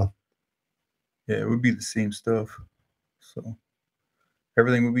general. Yeah, it would be the same stuff. So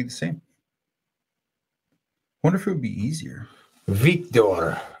everything would be the same. Wonder if it would be easier.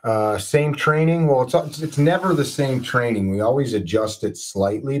 Victor, same training. Well, it's never the same training. We always adjust it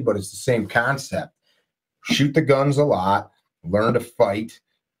slightly, but it's the same concept. Shoot the guns a lot, learn to fight,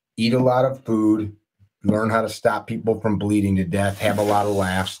 eat a lot of food, learn how to stop people from bleeding to death, have a lot of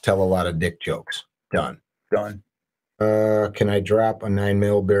laughs, tell a lot of dick jokes. Done. Can I drop a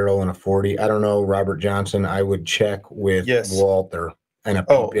 9mm barrel and a 40? I don't know, Robert Johnson. I would check with Walter and a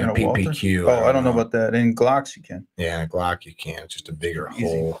PPQ. I don't know about that. In Glocks, you can. Yeah, in a Glock, you can. It's just a bigger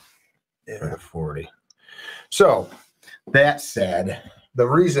hole for the 40. So, that said, the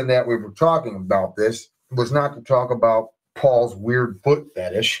reason that we were talking about this was not to talk about Paul's weird foot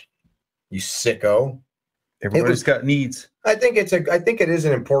fetish. You sicko. Everybody's got needs. I think it is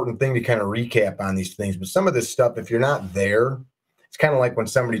an important thing to kind of recap on these things. But some of this stuff, if you're not there, it's kind of like when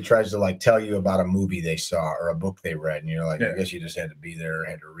somebody tries to like tell you about a movie they saw or a book they read, and you're like, I guess you just had to be there or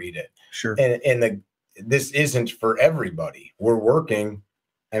had to read it. Sure. And this isn't for everybody. We're working.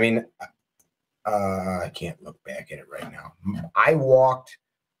 I mean, I can't look back at it right now. I walked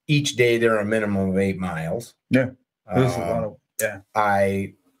each day there a minimum of 8 miles. Yeah. There's a lot of,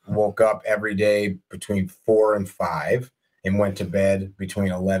 I woke up every day between 4 and 5 and went to bed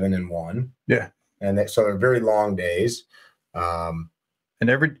between 11 and 1. Yeah. And so they're very long days. And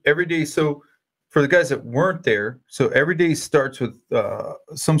every day, so for the guys that weren't there, so every day starts with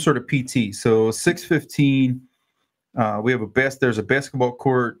some sort of PT. So 6:15, we have there's a basketball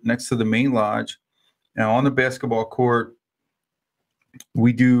court next to the main lodge. Now on the basketball court,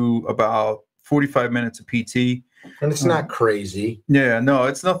 we do about 45 minutes of PT. And it's not crazy. Yeah, no,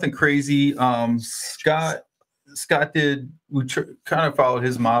 it's nothing crazy. Scott we kind of followed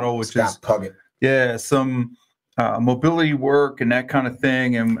his model, which is Puggett. Yeah, some mobility work and that kind of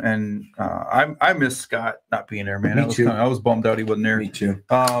thing. And I miss Scott not being there, man. I was bummed out he wasn't there. Me too.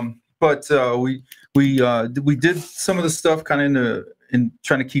 But we did some of the stuff kind of in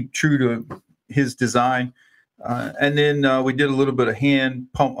trying to keep true to his design. And then we did a little bit of hand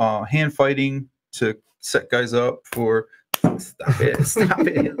fighting to set guys up for stop it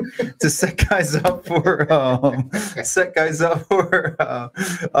to set guys up for I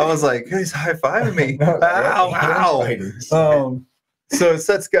was like, he's high-fiving me. Ow. So it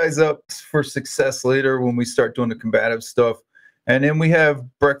sets guys up for success later when we start doing the combative stuff. And then we have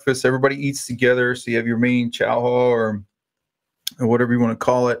breakfast. Everybody eats together. So you have your main chow hall or whatever you want to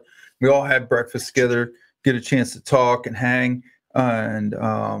call it. We all have breakfast together, get a chance to talk and hang. And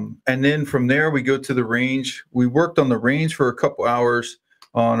then from there we go to the range. We worked on the range for a couple hours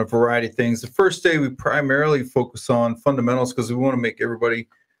on a variety of things. The first day we primarily focus on fundamentals because we want to make everybody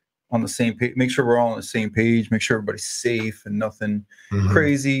on the same page, make sure we're all on the same page, make sure everybody's safe and nothing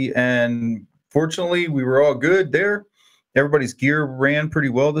crazy. And fortunately we were all good there. Everybody's gear ran pretty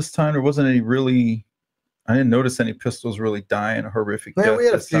well this time. There wasn't any I didn't notice any pistols really dying a horrific death. We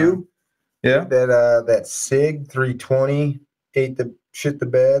had a few. Yeah. That SIG 320 shit the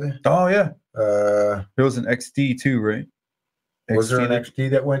bed. Oh yeah. There was an XD too, right? Was there an XD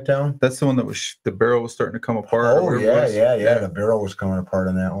that went down? That's the one that was the barrel was starting to come apart. Oh yeah. The barrel was coming apart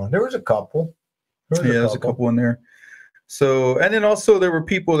on that one. There was a couple. There's a couple in there. So and then also there were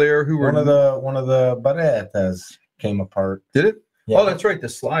people there who were one of the barretas came apart. Did it? Yeah. Oh, that's right. The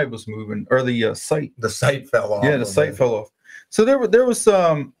slide was moving, or the sight. The sight fell off. Yeah, the sight fell off. So there was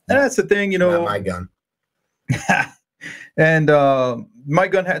some, and that's the thing, Not my gun. And my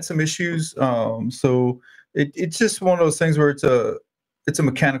gun had some issues. So it's just one of those things where it's a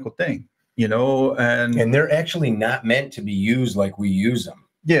mechanical thing, and they're actually not meant to be used like we use them.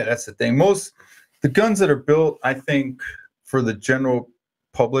 Yeah, that's the thing. The guns that are built, I think, for the general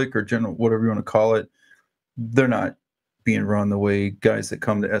public or general whatever you want to call it, they're not being run the way guys that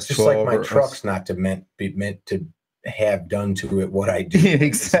come to S12. Just like my truck's not meant to have done to it what I do.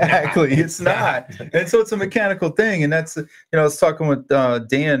 Exactly. It's not. And so it's a mechanical thing. And that's, I was talking with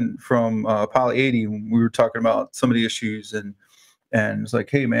Dan from Poly 80 when we were talking about some of the issues, and it's like,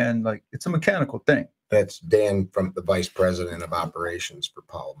 hey man, like it's a mechanical thing. That's Dan from the vice president of operations for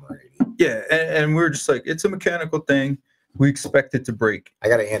Polymer 80. Yeah. And we're just like, it's a mechanical thing. We expect it to break. I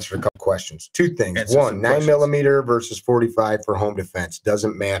got to answer a couple questions. Two things. Answer One, 9mm versus 45 for home defense.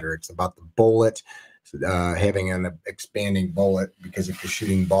 Doesn't matter. It's about the bullet, having an expanding bullet, because if you're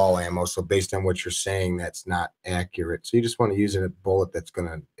shooting ball ammo, so based on what you're saying, that's not accurate. So you just want to use a bullet that's going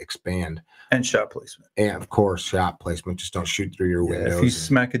to expand. And shot placement. And of course, shot placement. Just don't shoot through your windows. If you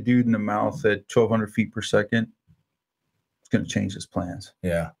smack a dude in the mouth at 1,200 feet per second, it's going to change his plans.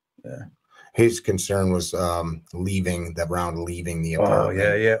 Yeah. Yeah. His concern was leaving the apartment.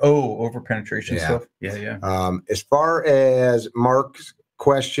 Oh, yeah. Oh, over penetration stuff. Yeah. As far as Mark's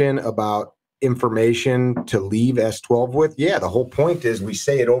question about information to leave S12 with, the whole point is we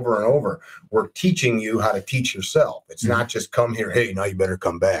say it over and over. We're teaching you how to teach yourself. It's not just come here, hey, now you better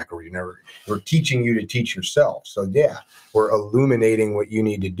come back, or we're teaching you to teach yourself. So we're illuminating what you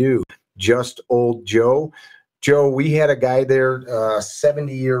need to do. Just old Joe, we had a guy there,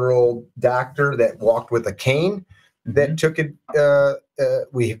 70-year-old doctor that walked with a cane that took it.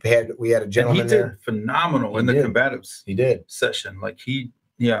 We had a gentleman and he did phenomenal in the combatives. He did session. Like he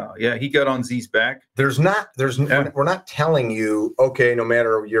got on Z's back. We're not telling you, okay, no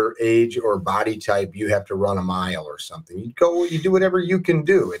matter your age or body type, you have to run a mile or something. You do whatever you can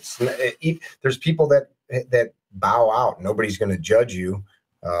do. There's people that bow out. Nobody's going to judge you.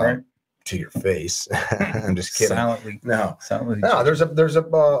 Right. To your face. I'm just kidding. Silently. No.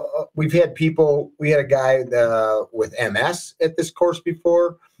 We had a guy with MS at this course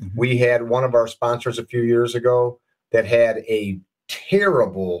before. We had one of our sponsors a few years ago that had a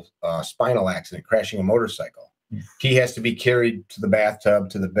terrible spinal accident, crashing a motorcycle. He has to be carried to the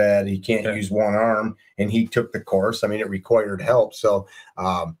bathtub, to the bed. He can't use one arm, and he took the course. I mean, it required help. So,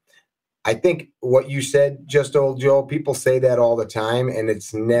 I think what you said, just old Joe, people say that all the time, and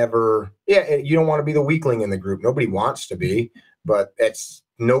it's never, you don't want to be the weakling in the group. Nobody wants to be, but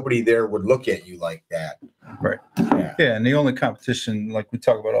nobody there would look at you like that. Right. Yeah. And the only competition, like we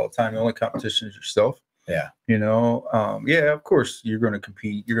talk about all the time, the only competition is yourself. Yeah. Of course you're going to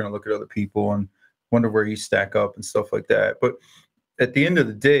compete. You're going to look at other people and wonder where you stack up and stuff like that. But at the end of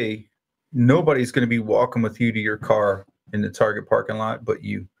the day, nobody's going to be walking with you to your car in the Target parking lot but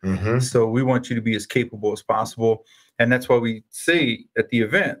you. So we want you to be as capable as possible, and that's why we say at the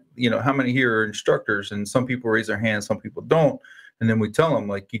event, how many here are instructors, and some people raise their hands, some people don't, and then we tell them,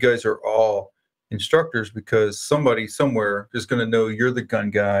 like, you guys are all instructors, because somebody somewhere is going to know you're the gun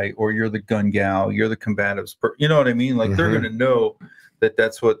guy, or you're the gun gal, you're the combatives, you know what I mean? Like, they're going to know that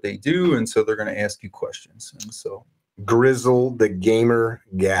that's what they do, and so they're going to ask you questions. And so Grizzle, the gamer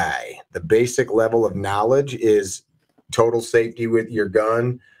guy, the basic level of knowledge is total safety with your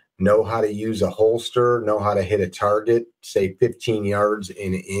gun, know how to use a holster, know how to hit a target, say 15 yards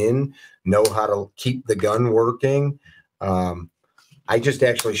in, know how to keep the gun working. I just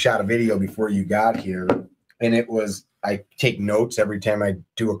actually shot a video before you got here, and I take notes every time I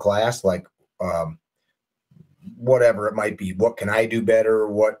do a class, like whatever it might be. What can I do better?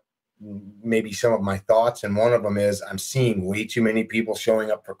 What maybe some of my thoughts, and one of them is I'm seeing way too many people showing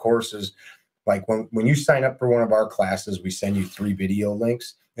up for courses. Like when you sign up for one of our classes, we send you 3 video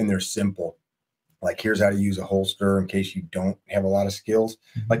links, and they're simple. Like, here's how to use a holster in case you don't have a lot of skills.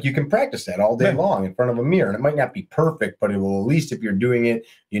 Like, you can practice that all day long in front of a mirror, and it might not be perfect, but it will, at least if you're doing it,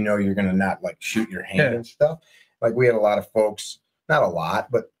 you're going to not like shoot your hand and stuff. Like, we had a lot of folks, not a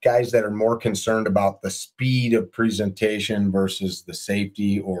lot, but guys that are more concerned about the speed of presentation versus the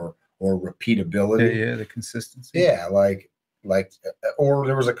safety or repeatability. Yeah, the consistency. Yeah, or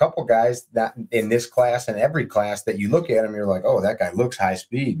there was a couple guys that in this class and every class that you look at him, you're like, oh, that guy looks high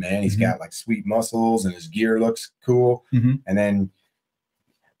speed, man. He's got like sweet muscles and his gear looks cool. And then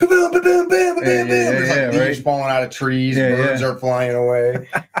boom, boom, boom, boom, boom, boom. There's like leaves falling out of trees, birds are flying away.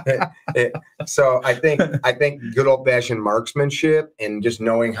 So I think good old fashioned marksmanship and just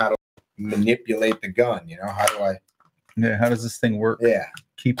knowing how to manipulate the gun. How does this thing work? Yeah,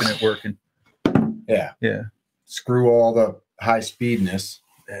 keeping it working. Yeah. Screw all the high speedness.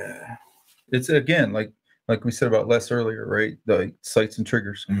 It's again like we said about Les earlier, right? The sights and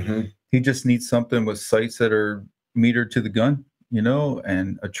triggers. He just needs something with sights that are metered to the gun,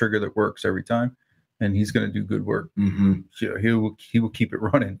 and a trigger that works every time, and he's going to do good work. He will keep it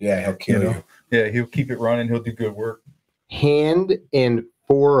running. Yeah, he'll kill you. Yeah, he'll keep it running. He'll do good work. Hand and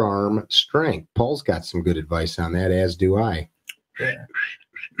forearm strength. Paul's got some good advice on that, as do I. Yeah.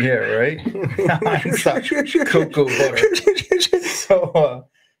 Yeah, right. Cocoa butter. So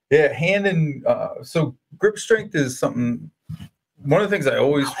yeah, hand and so grip strength is something. One of the things I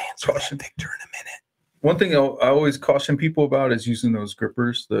always caution. Picture in a minute. One thing I always caution people about is using those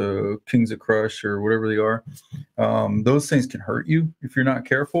grippers, the Kings of Crush or whatever they are. Those things can hurt you if you're not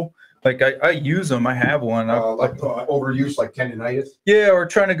careful. Like I use them. I have one. Overuse, like tendonitis. Yeah, or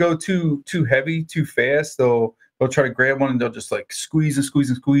trying to go too heavy, too fast. They'll try to grab one and they'll just like squeeze and squeeze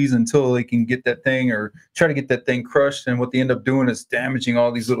and squeeze until they can get that thing or try to get that thing crushed. And what they end up doing is damaging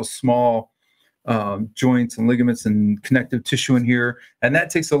all these little small joints and ligaments and connective tissue in here, and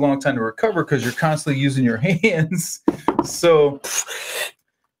that takes a long time to recover because you're constantly using your hands. So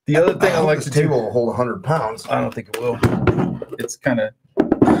the other thing I like to do, table will hold 100 pounds. I don't think it will. It's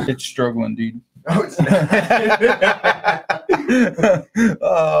it's struggling, dude. Oh, it's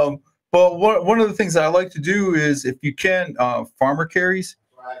but one of the things that I like to do is, if you can, farmer carries.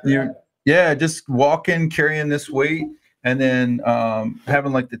 Just walking, carrying this weight, and then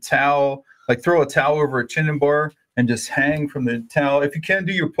having like the towel. Like throw a towel over a chin and bar and just hang from the towel. If you can,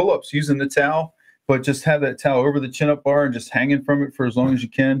 do your pull-ups using the towel, but just have that towel over the chin-up bar and just hanging from it for as long as you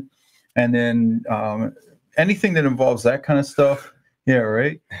can. And then anything that involves that kind of stuff, yeah,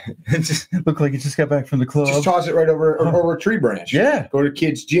 right? It just look like you just got back from the club. Just toss it right over a tree branch. Yeah. Go to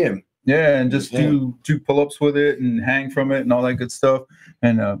kids' gym. Yeah, and just do pull-ups with it and hang from it and all that good stuff.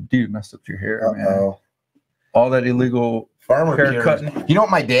 And dude, messed up your hair, man. All that illegal farmer hair cutting. You know what,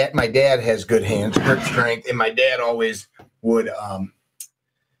 my dad has good hands, grip strength, and my dad always would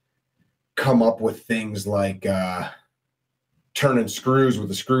come up with things like turning screws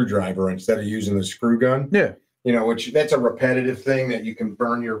with a screwdriver instead of using the screw gun. Yeah. You know, which that's a repetitive thing that you can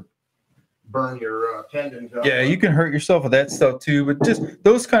burn your tendons up. Yeah, you can hurt yourself with that stuff too, but just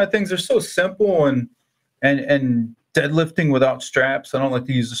those kind of things are so simple. And deadlifting without straps, I don't like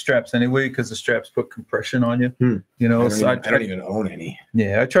to use the straps anyway because the straps put compression on you. You know, I don't even own any.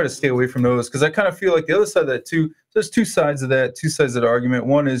 Yeah, I try to stay away from those because I kind of feel like the other side of that too. There's two sides of that, two sides of the argument.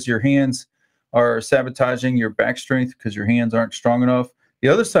 One is your hands are sabotaging your back strength because your hands aren't strong enough. The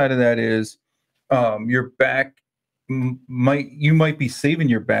other side of that is your back might be saving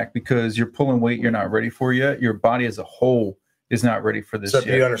your back because you're pulling weight you're not ready for yet. Your body as a whole is not ready for this. So if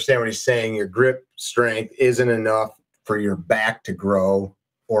you understand what he's saying, your grip strength isn't enough for your back to grow,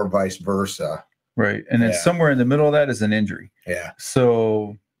 or vice versa. Right. And then somewhere in the middle of that is an injury. Yeah.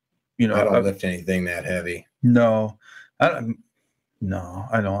 So, you know, I don't lift anything that heavy. No, I don't.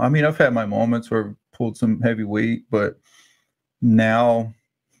 I mean, I've had my moments where I've pulled some heavy weight, but now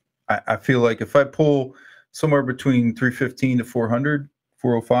I feel like if I pull somewhere between 315 to 400,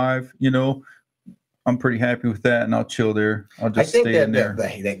 405, you know, I'm pretty happy with that, and I'll chill there. I'll just stay in there.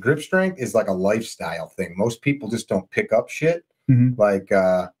 That grip strength is like a lifestyle thing. Most people just don't pick up shit. Like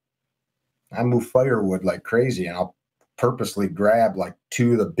I move firewood like crazy, and I'll purposely grab like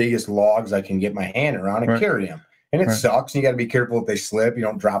two of the biggest logs I can get my hand around and carry them. And it sucks. You got to be careful if they slip. You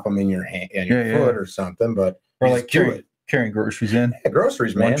don't drop them in your hand, foot or something. But or like carrying groceries in. Yeah,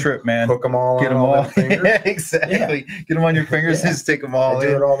 groceries, man. One trip, man. Hook them all. Get them all. Exactly. Yeah. Get them on your fingers. Just take them all. I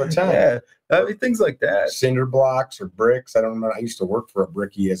do it all the time. Yeah. I mean, things like that. Cinder blocks or bricks. I don't know. I used to work for a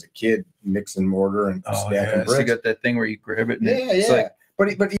brickie as a kid, mixing mortar and stacking bricks. So you got that thing where you grab it. And it's like, but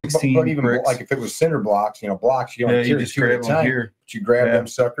even bricks. Like if it was cinder blocks, you know, blocks, you don't just grab them here. But you grab them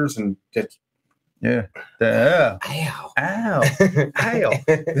suckers and just. Yeah. Ow.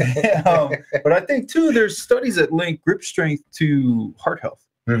 But I think too, there's studies that link grip strength to heart health.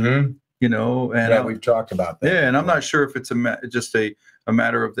 You know, and we've talked about that. Yeah, and I'm not sure if it's just a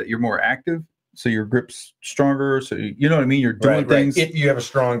matter of that you're more active, so your grip's stronger. So you know what I mean. You're doing things. If you have a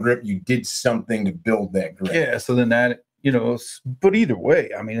strong grip, you did something to build that grip. Yeah. So then that, you know, but either way,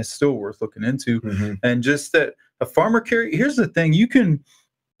 I mean, it's still worth looking into. And just that a farmer carry. Here's the thing: you can.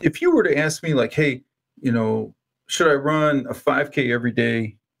 If you were to ask me, like, hey, you know, should I run a 5K every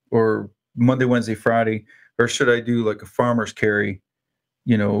day or Monday, Wednesday, Friday, or should I do like a farmer's carry,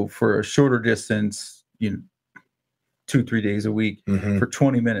 you know, for a shorter distance, you know, 2-3 days a week for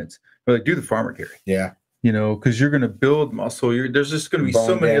 20 minutes? But like, do the farmer carry. Yeah. You know, because you're going to build muscle. There's just going to be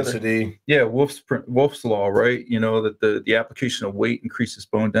so many density. Wolf's law, right? You know, that the application of weight increases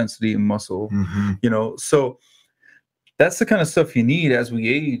bone density and muscle. You know, so that's the kind of stuff you need as we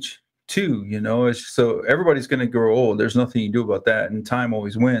age too, you know. So everybody's going to grow old. There's nothing you can do about that, and time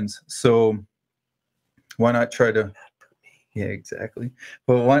always wins. So why not try to? Yeah, exactly.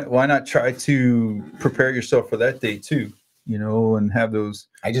 But why not try to prepare yourself for that day too? You know, and have those.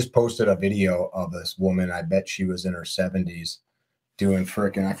 I just posted a video of this woman. I bet she was in her 70s, doing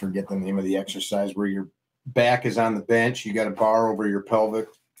I forget the name of the exercise where your back is on the bench. You got a bar over your pelvic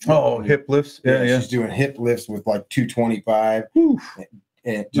Oh, hip lifts. Yeah. She's doing hip lifts with like 225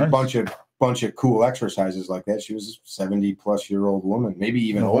 and just bunch of cool exercises like that. She was a 70-plus-year-old woman, maybe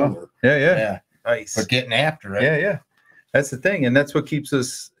even older. Yeah. Nice. But getting after it. Yeah. That's the thing. And that's what keeps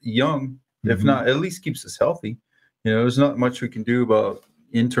us young, if not, at least keeps us healthy. You know, there's not much we can do about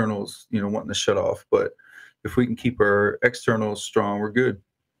internals, you know, wanting to shut off. But if we can keep our externals strong, we're good.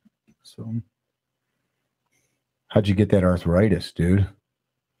 So. How'd you get that arthritis, dude?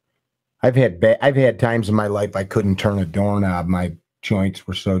 I've had times in my life I couldn't turn a doorknob. My joints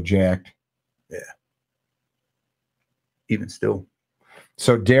were so jacked. Yeah. Even still.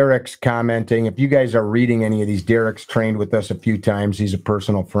 So Derek's commenting, if you guys are reading any of these, Derek's trained with us a few times. He's a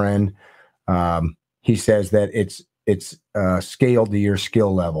personal friend. He says that it's scaled to your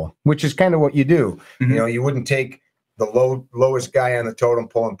skill level, which is kind of what you do. You know, you wouldn't take the lowest guy on the totem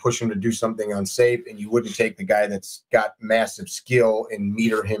pole and push him to do something unsafe, and you wouldn't take the guy that's got massive skill and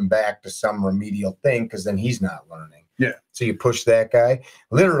meter him back to some remedial thing, because then he's not learning. Yeah. So you push that guy.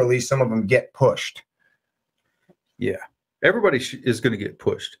 Literally, some of them get pushed. Yeah. Everybody is going to get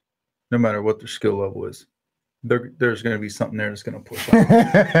pushed, no matter what their skill level is. There's going to be something there that's going to push.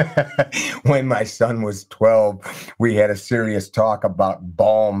 When my son was 12, we had a serious talk about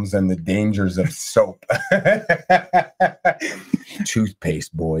balms and the dangers of soap.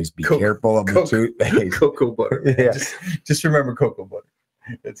 Toothpaste, boys. Be careful of the toothpaste. Cocoa butter. Yeah. Just remember cocoa butter.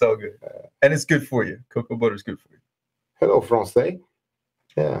 It's all good. And it's good for you. Cocoa butter is good for you. Hello, Francais.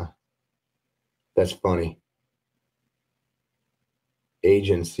 Yeah. That's funny.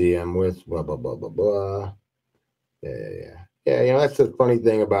 Agency I'm with, blah, blah, blah, blah, blah. Yeah, you know, that's the funny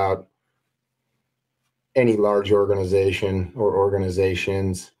thing about any large organization or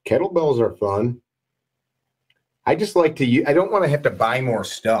organizations. Kettlebells are fun. I just like to use, I don't want to have to buy more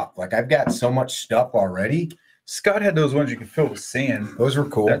stuff. Like, I've got so much stuff already. Scott had those ones you can fill with sand. Those were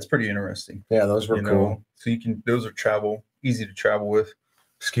cool. That's pretty interesting. Yeah, those were cool. So those are easy to travel with.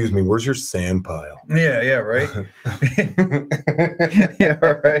 Excuse me, where's your sand pile? Yeah, right. Yeah,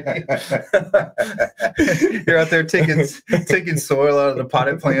 right. You're out there taking soil out of the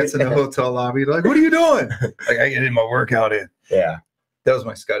potted plants in the hotel lobby. Like, what are you doing? Like, I get my workout in. Yeah, that was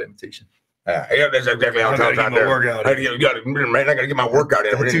my Scott invitation. Yeah, that's exactly how it sounds out there. Man, I gotta get my workout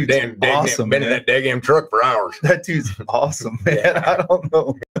in. That dude's awesome. Been in that daggone truck for hours. That dude's awesome, man. Yeah. I don't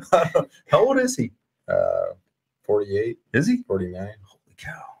know. How old is he? 48. Is he? 49.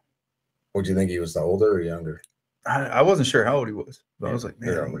 Cow. Would you think he was older or younger? I wasn't sure how old he was, but I was like,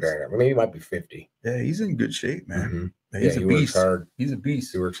 man, maybe he might be 50. Yeah, he's in good shape, man. He's a beast. Works hard. He's a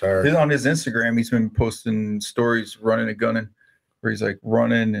beast. He works hard. On his Instagram, he's been posting stories running and gunning, where he's like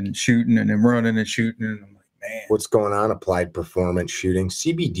running and shooting and then running and shooting. And I'm like, man, what's going on? Applied performance shooting.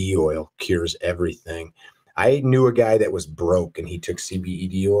 CBD oil cures everything. I knew a guy that was broke and he took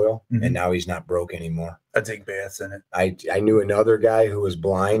CBD oil and now he's not broke anymore. I take baths in it. I knew another guy who was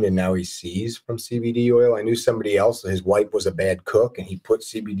blind and now he sees from CBD oil. I knew somebody else. His wife was a bad cook and he put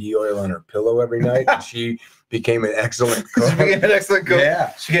CBD oil on her pillow every night and she became an excellent cook. She became an excellent cook.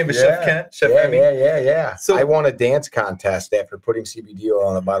 Yeah. She became a Chef Kent. Chef Emmy. Yeah. So I won a dance contest after putting CBD oil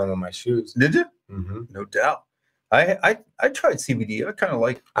on the bottom of my shoes. Did you? No doubt. I tried CBD. I kind of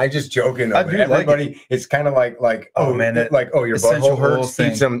like. I just joking. I do everybody. Like it's kind of like oh man, your butthole hurts.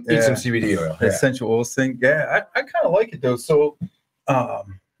 Eat some CBD oil. Yeah. Essential oils thing. Yeah, I kind of like it though. So,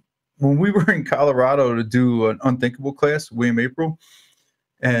 when we were in Colorado to do an unthinkable class, William April,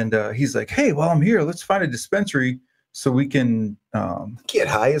 and he's like, "Hey, while I'm here, let's find a dispensary so we can get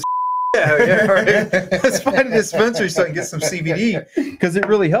high as." Yeah, right. Let's find a dispensary so I can get some CBD because it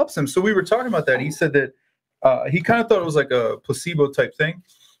really helps him. So we were talking about that. He said that. He kind of thought it was like a placebo type thing.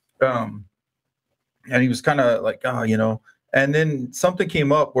 And he was kind of like, and then something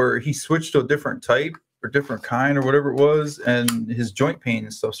came up where he switched to a different type or different kind or whatever it was. And his joint pain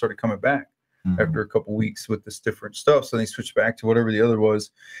and stuff started coming back after a couple weeks with this different stuff. So then he switched back to whatever the other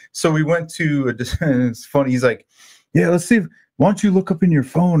was. So we went to, and it's funny. He's like, yeah, let's see. Why don't you look up in your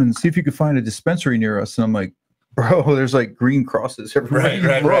phone and see if you can find a dispensary near us? And I'm like, bro, there's like green crosses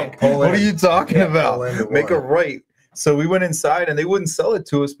everywhere. Right. What are you talking about? Make a right. So we went inside and they wouldn't sell it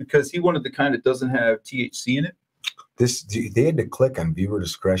to us because he wanted the kind that doesn't have THC in it. They had to click on viewer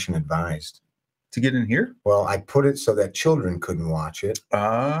discretion advised to get in here. Well, I put it so that children couldn't watch it.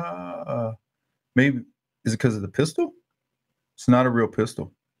 Maybe is it because of the pistol? It's not a real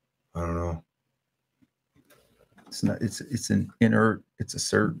pistol. I don't know. It's not. It's an inert. It's a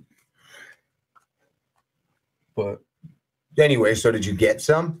cert. But anyway, so did you get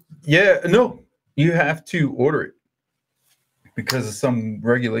some? Yeah, no, you have to order it because of some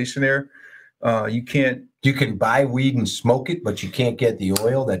regulation there. You can't. You can buy weed and smoke it, but you can't get the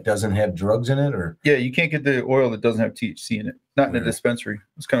oil that doesn't have drugs in it, or Yeah, you can't get the oil that doesn't have THC in it. Not in a dispensary.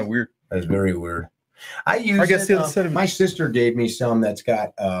 It's kind of weird. That's very weird. I guess the other side of it. My sister gave me some that's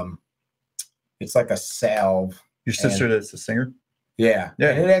got it's like a salve. Your sister that's a singer? Yeah.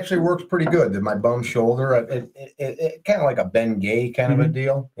 And it actually works pretty good. My bum shoulder, it kind of like a Ben Gay kind of a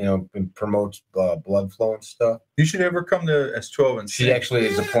deal, you know, it promotes blood flow and stuff. You should ever come to S12 and she actually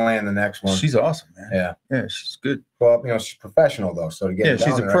is a plan the next one. She's awesome, man. Yeah. Yeah, she's good. Well, you know, she's professional though, so to get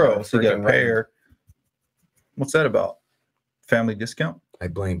she's a pro, so you got to pay her. What's that about? Family discount? I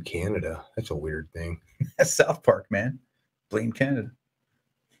blame Canada. That's a weird thing. That's South Park, man. Blame Canada.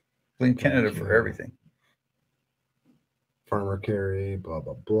 Blame Canada for everything. Farmer carry, blah,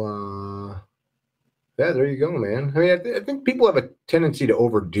 blah, blah. Yeah, there you go, man. I mean, I think people have a tendency to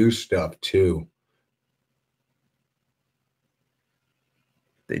overdo stuff, too.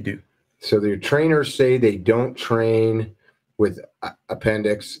 They do. So their trainers say they don't train with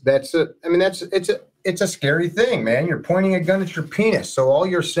appendix. It's a scary thing, man. You're pointing a gun at your penis. So all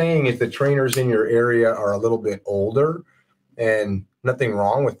you're saying is the trainers in your area are a little bit older, and nothing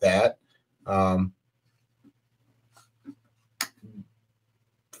wrong with that.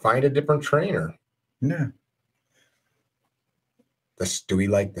 Find a different trainer. Yeah. Do we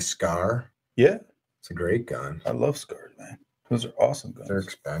like the Scar? Yeah. It's a great gun. I love Scars, man. Those are awesome guns. They're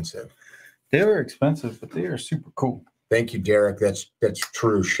expensive. They are expensive, but they are super cool. Thank you, Derek. That's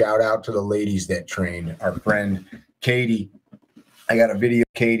true. Shout out to the ladies that trained. Our friend Katie. I got a video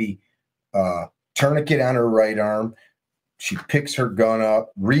of Katie tourniquet on her right arm. She picks her gun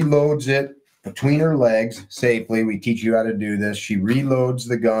up, reloads it between her legs safely. We teach you how to do this. She reloads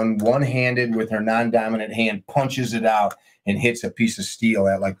the gun one-handed with her non-dominant hand, punches it out, and hits a piece of steel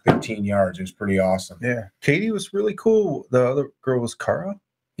at like 15 yards. It was pretty awesome. Yeah. Katie was really cool. The other girl was Kara.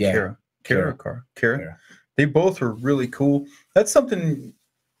 Yeah. Kara. They both were really cool. That's something,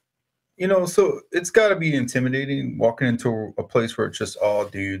 you know, so it's got to be intimidating walking into a place where it's just all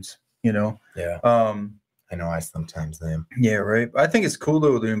dudes, you know? Yeah. I know I sometimes am. Yeah, right. I think it's cool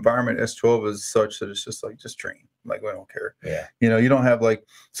though. The environment S12 is such that it's just like, just train. Like, we don't care. Yeah. You know, you don't have like,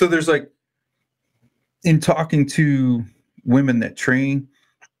 so there's like, in talking to women that train,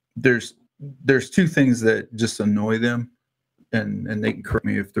 there's two things that just annoy them, and they can correct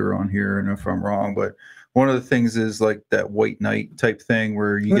me if they're on here and if I'm wrong. But one of the things is like that white knight type thing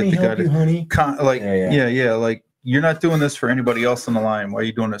where you get the guy to like, you're not doing this for anybody else on the line. Why are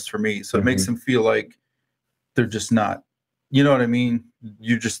you doing this for me? So it makes them feel like they're just not, you know what I mean?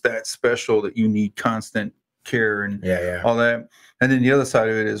 You're just that special that you need constant care and all that. And then the other side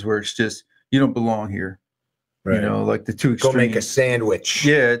of it is where it's just, you don't belong here. Right. You know, like the two extremes. Go make a sandwich.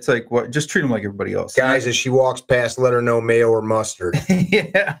 Yeah, it's like, what? Just treat them like everybody else. Guys, as she walks past, let her know mayo or mustard.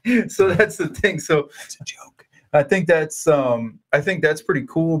 Yeah. So that's the thing. So that's a joke. I think that's pretty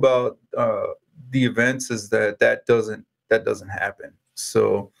cool about the events is that doesn't happen.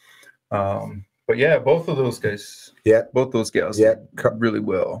 So but yeah, both of those guys. Yeah. Both those gals. Yeah. Really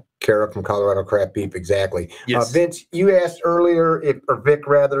well. Kara from Colorado Crap Beef, exactly. Yes. Vince, you asked earlier, or Vic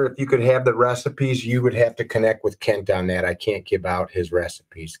rather, if you could have the recipes, you would have to connect with Kent on that. I can't give out his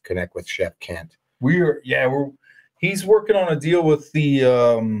recipes. Connect with Chef Kent. He's working on a deal with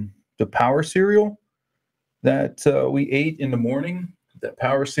the power cereal that we ate in the morning. That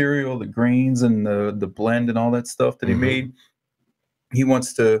power cereal, the grains and the blend and all that stuff that he made. He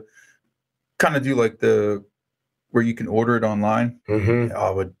wants to kind of do like where you can order it online.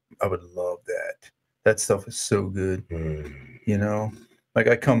 I would love that. That stuff is so good. You know, like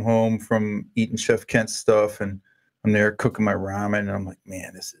I come home from eating Chef Kent's stuff and I'm there cooking my ramen and I'm like,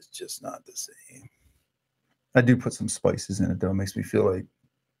 man, this is just not the same. I do put some spices in it though. It makes me feel like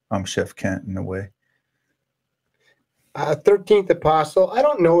I'm Chef Kent in a way. 13th Apostle. I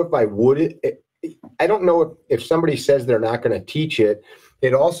don't know if I would. I don't know if somebody says they're not going to teach it.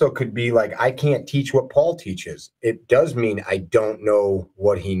 It also could be like, I can't teach what Paul teaches. It does mean I don't know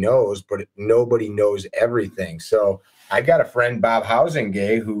what he knows, but nobody knows everything. So I got a friend, Bob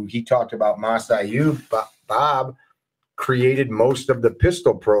Housingay, who he talked about Masayu. Bob created most of the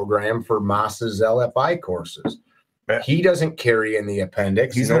pistol program for Masa's LFI courses. Yeah. He doesn't carry in the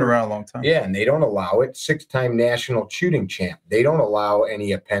appendix. He's been around a long time. Yeah, and they don't allow it. 6-time national shooting champ. They don't allow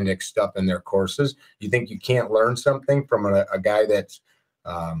any appendix stuff in their courses. You think you can't learn something from a guy that's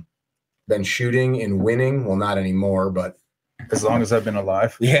been shooting and winning? Well, not anymore, but as long as I've been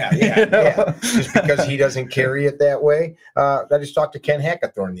alive. Yeah. Just because he doesn't carry it that way. I just talked to Ken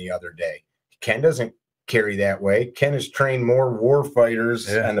Hackathorn the other day. Ken doesn't carry that way. Ken has trained more war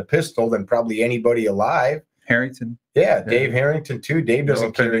fighters on the pistol than probably anybody alive. Harrington. Yeah, Dave Harrington too. Dave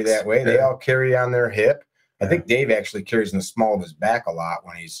doesn't carry that way. They all carry on their hip. I think Dave actually carries in the small of his back a lot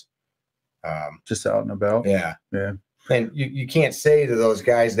when he's just out and about. Yeah. Yeah. And you can't say to those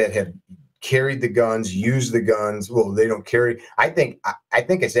guys that have carried the guns, used the guns, well, they don't carry. I think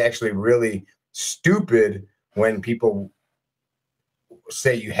it's actually really stupid when people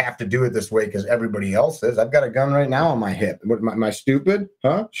say you have to do it this way because everybody else says. I've got a gun right now on my hip. What, am I stupid?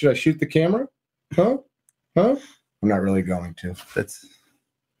 Huh? Should I shoot the camera? Huh? I'm not really going to. I'm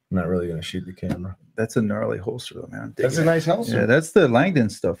not really going to shoot the camera. That's a gnarly holster, though, man. That's a nice holster. Yeah, that's the Langdon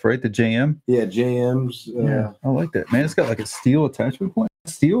stuff, right? The JM. Yeah, JMs. Yeah, I like that, man. It's got like a steel attachment point.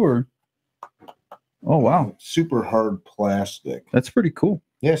 Steel or? Oh wow, super hard plastic. That's pretty cool.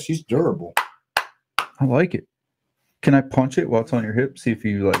 Yeah, she's durable. I like it. Can I punch it while it's on your hip? See if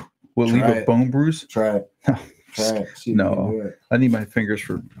you like will leave a bone bruise. Try it. Try it. See if you can do it. I need my fingers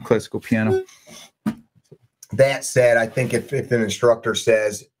for classical piano. That said, I think if an instructor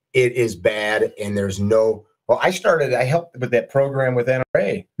says it is bad and there's no, well, I helped with that program with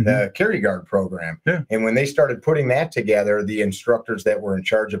NRA, the Carry Guard program. Yeah. And when they started putting that together, the instructors that were in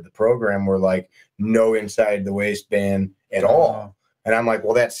charge of the program were like, no inside the waistband at all. And I'm like,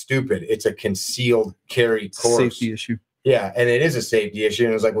 well, that's stupid. It's a concealed carry course. Safety issue. Yeah, and it is a safety issue.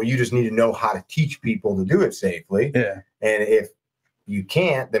 And it was like, well, you just need to know how to teach people to do it safely. Yeah. And if you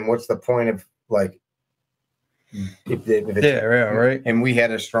can't, then what's the point of like, if it's, right. And we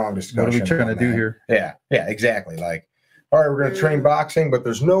had a strong discussion. What are we trying to do here? Yeah, exactly. Like, all right, we're going to train boxing, but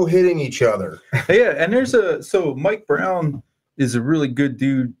there's no hitting each other. Yeah, and so Mike Brown is a really good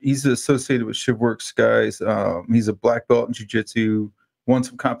dude. He's associated with Shivworks guys. He's a black belt in jiu-jitsu, won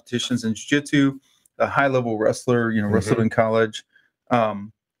some competitions in jiu-jitsu, a high-level wrestler, wrestled in college.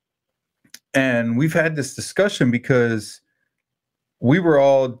 And we've had this discussion because we were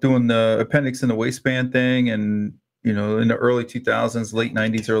all doing the appendix in the waistband thing. And, in the early 2000s, late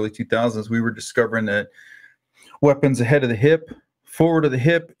 90s, early 2000s, we were discovering that weapons ahead of the hip, forward of the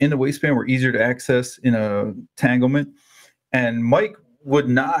hip, in the waistband were easier to access in a entanglement. And Mike would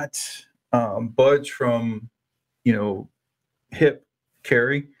not budge from, hip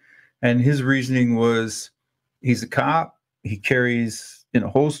carry. And his reasoning was he's a cop. He carries in a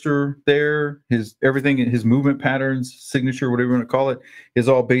holster there. Everything in his movement patterns, signature, whatever you want to call it, is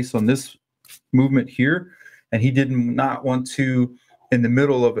all based on this movement here. And he did not want to, in the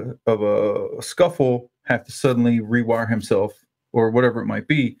middle of a scuffle, have to suddenly rewire himself or whatever it might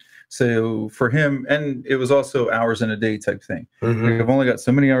be. So for him, and it was also hours in a day type thing. Like I've only got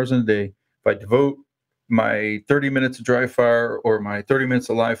so many hours in a day. If I devote my 30 minutes of dry fire or my 30 minutes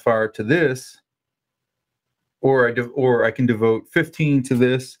of live fire to this, or I can devote 15 to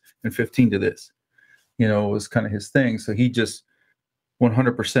this and 15 to this, was kind of his thing. So he just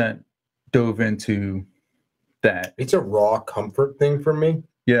 100% dove into that. It's a raw comfort thing for me.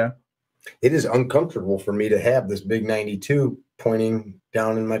 Yeah. It is uncomfortable for me to have this big 92 pointing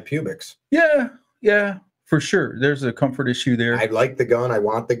down in my pubics. Yeah, for sure. There's a comfort issue there. I like the gun. I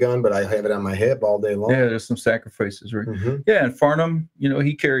want the gun, but I have it on my hip all day long. Yeah, there's some sacrifices, right? Yeah, and Farnham,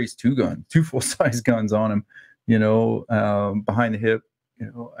 he carries two full-size guns on him, behind the hip,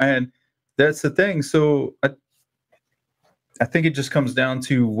 and that's the thing. So I think it just comes down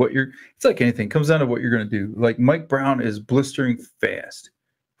to it's like anything, it comes down to what you're going to do. Like Mike Brown is blistering fast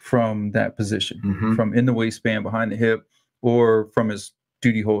from that position, from in the waistband behind the hip, or from his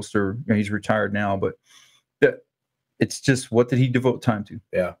duty holster. He's retired now, but it's just, what did he devote time to?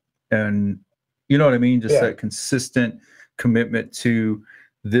 Yeah. And you know what I mean? Just that consistent commitment to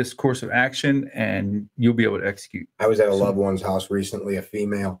this course of action, and you'll be able to execute. I was at a loved one's house recently, a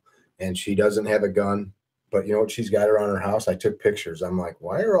female, and she doesn't have a gun, but you know what she's got around her house? I took pictures. I'm like,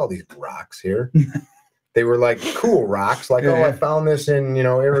 why are all these rocks here? They were like cool rocks, like, oh, I found this in,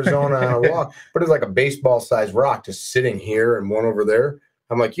 Arizona on a walk. But it's like a baseball-sized rock just sitting here and one over there.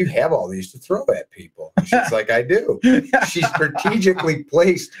 I'm like, you have all these to throw at people. She's like, I do. She strategically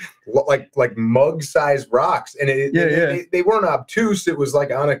placed like mug-sized rocks. And they weren't obtuse. It was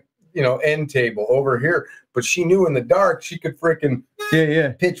like on a, end table over here. But she knew in the dark she could freaking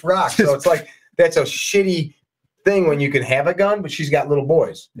pitch rocks. So it's like, that's a shitty thing when you can have a gun, but she's got little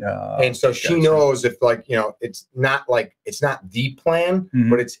boys. Yeah. And so she knows if it's not the plan,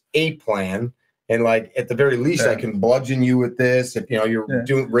 but it's a plan. And like at the very least, I can bludgeon you with this. If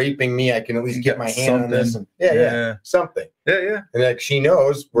you're raping me, I can at least get my hand on this. And, something. Yeah. And like she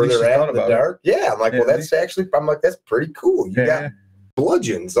knows where they're at in the dark. Yeah. I'm like, well, that's pretty cool. You got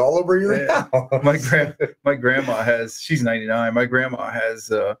bludgeons all over your house. My grandma has. She's 99. My grandma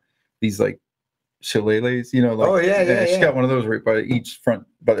has these like shillelaghs, you know, like, oh yeah, she's got one of those right by each front,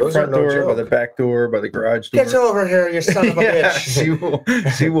 by the Those front are no door, by the joke. back door, by the garage door. Get over here, you son of a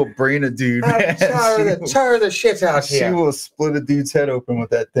bitch. She will brain a dude, man. Tar the shit out She here. will split a dude's head open with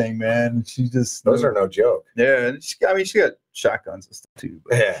that thing, man. She just Those are no joke. Yeah, and she got shotguns and stuff too.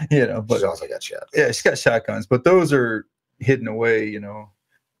 But, Yeah, you know, but she's also got shots. yeah, she's got shotguns, but those are hidden away, you know.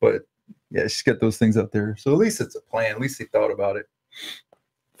 But yeah, she's got those things out there. So at least it's a plan. At least they thought about it.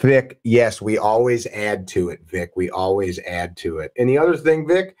 Vic, yes, we always add to it, Vic. We always add to it. And the other thing,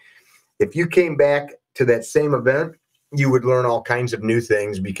 Vic, if you came back to that same event, you would learn all kinds of new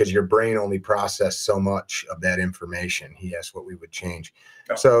things because your brain only processed so much of that information. He asked what we would change.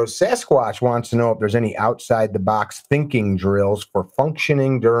 Oh. So Sasquatch wants to know if there's any outside the box thinking drills for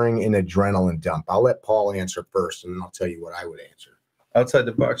functioning during an adrenaline dump. I'll let Paul answer first, and then I'll tell you what I would answer. Outside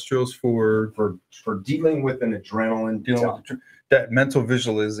the box drills for dealing with an adrenaline dump. That mental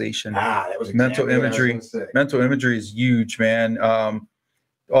visualization. That was mental imagery. Mental imagery is huge, man.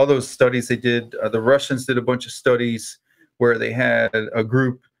 All those studies they did, the Russians did a bunch of studies where they had a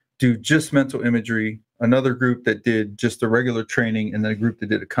group do just mental imagery, another group that did just the regular training, and then a group that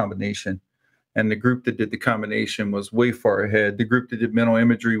did a combination. And the group that did the combination was way far ahead. The group that did mental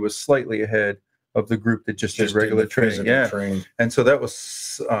imagery was slightly ahead of the group that just did regular training. Yeah. Training. And so that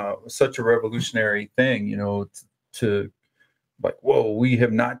was such a revolutionary thing, you know, to like, whoa, we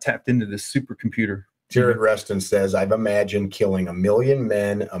have not tapped into this supercomputer. Jared Reston says, I've imagined killing 1 million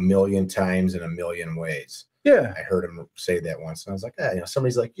men 1 million times in 1 million ways. Yeah. I heard him say that once. And I was like, you know,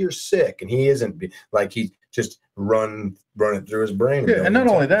 somebody's like, you're sick. And he isn't, like, he just run it through his brain. Yeah. And not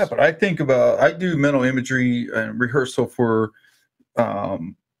only that, but I do mental imagery and rehearsal for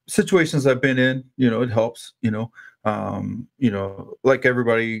situations I've been in. You know, it helps, you know, like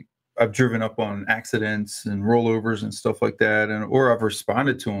everybody, I've driven up on accidents and rollovers and stuff like that, or I've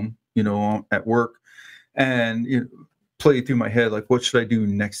responded to them, you know, at work, and you know, play through my head like, what should I do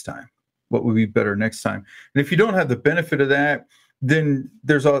next time? What would be better next time? And if you don't have the benefit of that, then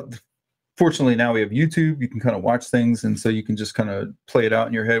fortunately now we have YouTube. You can kind of watch things, and so you can just kind of play it out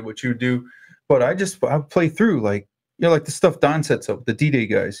in your head what you would do. But I play through, like, you know, like the stuff Don sets up, the D-Day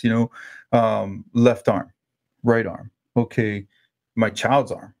guys, you know, left arm, right arm. Okay, my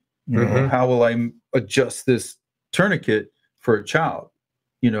child's arm. You know, how will I adjust this tourniquet for a child?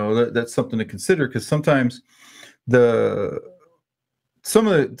 You know, that's something to consider, because sometimes some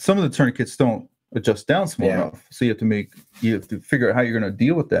of the tourniquets don't adjust down small enough. So you have to figure out how you're going to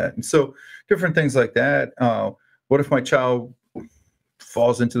deal with that. And so different things like that. What if my child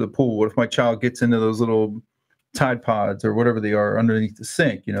falls into the pool? What if my child gets into those little Tide Pods or whatever they are underneath the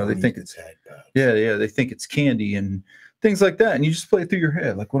sink? You know, they think it's they think it's candy and things like that. And you just play it through your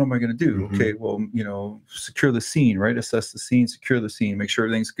head. Like, what am I going to do? Okay, well, you know, secure the scene, right? Assess the scene, secure the scene, make sure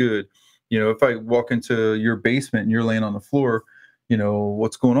everything's good. You know, if I walk into your basement and you're laying on the floor, you know,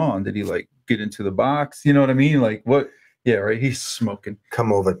 what's going on? Did he like get into the box? You know what I mean? Like, what? Yeah, right. He's smoking.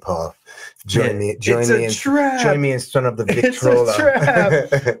 Come over, Paul. Join me in front of the Victrola. It's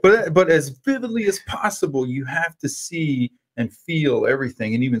a trap. But as vividly as possible, you have to see and feel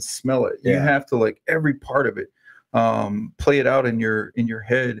everything, and even smell it. You have to, like, every part of it. Play it out in your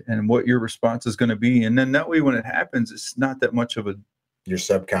head and what your response is going to be, and then that way when it happens, it's not that much of a, your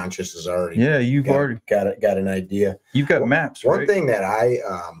subconscious is already you've already got an idea. You've got maps. One thing that I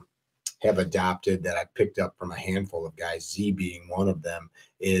have adopted that I picked up from a handful of guys, Z being one of them,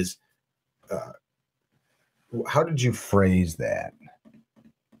 is how did you phrase that?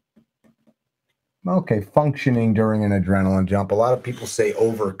 Okay, functioning during an adrenaline jump. A lot of people say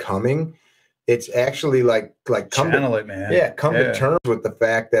overcoming. It's actually like channel it, man. Yeah, come to terms with the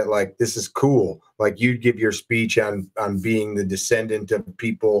fact that, like, this is cool. Like, you'd give your speech on being the descendant of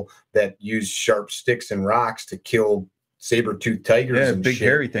people that use sharp sticks and rocks to kill saber-toothed tigers and big shit.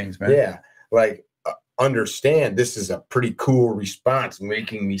 Hairy things, man. Yeah, like, understand this is a pretty cool response,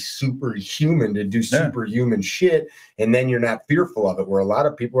 making me superhuman to do superhuman shit, and then you're not fearful of it, where a lot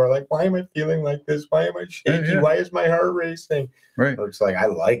of people are like, why am I feeling like this? Why am I shaky? Why is my heart racing? Right. So it's like, I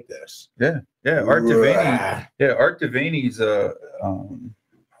like this. Art Devaney's I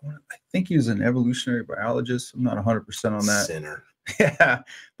think he was an evolutionary biologist. I'm not 100% on that. Sinner. Yeah,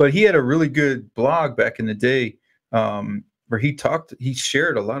 but he had a really good blog back in the day, where he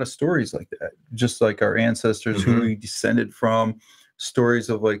shared a lot of stories like that, just like our ancestors, who we descended from, stories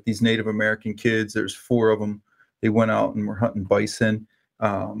of like these Native American kids. There's 4 of them. They went out and were hunting bison,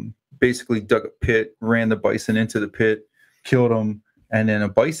 basically dug a pit, ran the bison into the pit, killed them. And then a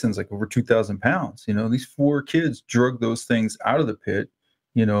bison's like over 2,000 pounds. You know, these 4 kids drug those things out of the pit,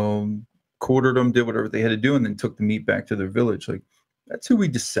 you know, quartered them, did whatever they had to do, and then took the meat back to their village. Like, that's who we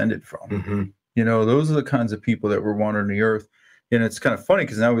descended from. You know, those are the kinds of people that were wandering the earth. And it's kind of funny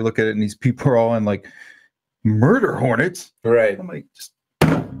because now we look at it and these people are all in like murder hornets. Right. I'm like, just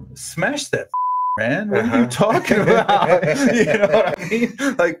smash that, man. What are you talking about? You know what I mean?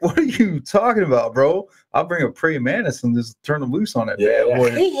 Like, what are you talking about, bro? I'll bring a praying mantis and just turn them loose on that bad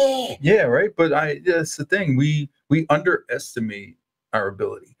boy. Yeah, right. But that's the thing. We underestimate our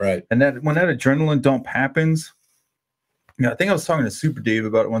ability. Right. And that when that adrenaline dump happens, I think I was talking to Super Dave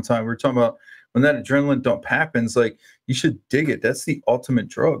about it one time. We were talking about when that adrenaline dump happens, like you should dig it. That's the ultimate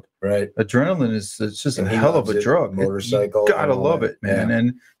drug. Right. Adrenaline it's just a hell of a drug. Motorcycle. You gotta love it, man.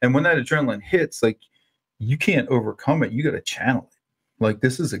 Yeah. And when that adrenaline hits, like you can't overcome it. You gotta channel it. Like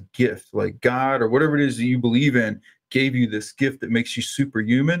this is a gift. Like God or whatever it is that you believe in gave you this gift that makes you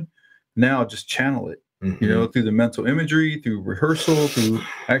superhuman. Now just channel it. You know, through the mental imagery, through rehearsal, through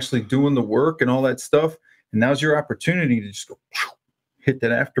actually doing the work and all that stuff. And now's your opportunity to just go hit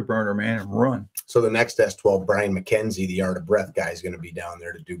that afterburner, man, and run. So the next S12, Brian McKenzie, the Art of Breath guy, is going to be down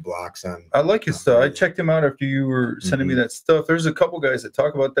there to do blocks on. I like his stuff. I checked him out after you were sending me that stuff. There's a couple guys that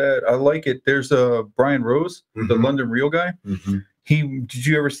talk about that. I like it. There's Brian Rose, the London Real guy. Did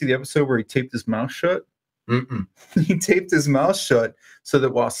you ever see the episode where he taped his mouth shut? He taped his mouth shut so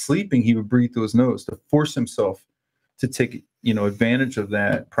that while sleeping, he would breathe through his nose to force himself to take, advantage of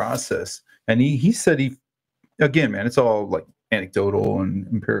that process. And he said again, man, it's all like anecdotal and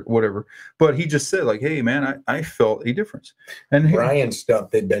empirical, whatever. But he just said like, hey, man, I felt a difference. And Brian's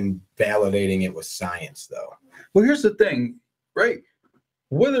stuff, they've been validating it with science, though. Well, here's the thing, right?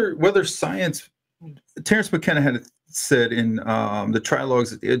 Whether science, Terrence McKenna had said in the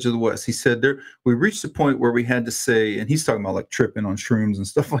Trilogues at the Edge of the West, he said we reached a point where we had to say, and he's talking about like tripping on shrooms and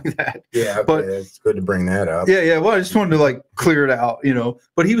stuff like that. Yeah, okay, but it's good to bring that up. Yeah. Well, I just wanted to like clear it out,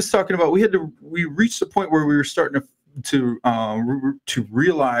 But he was talking about we reached a point where we were starting to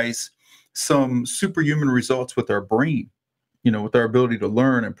realize some superhuman results with our brain, with our ability to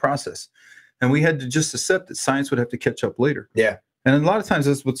learn and process, and we had to just accept that science would have to catch up later. Yeah. And a lot of times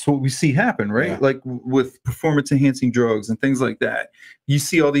that's what we see happen, right? Yeah. Like with performance enhancing drugs and things like that. You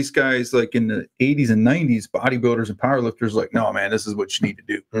see all these guys like in the 80s and 90s, bodybuilders and powerlifters like, no, man, this is what you need to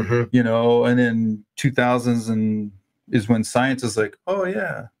do. And then 2000s is when science is like, oh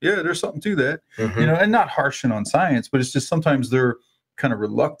yeah, there's something to that, and not harshing on science, but it's just sometimes they're kind of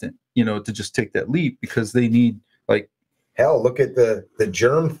reluctant, to just take that leap because they need like, hell, look at the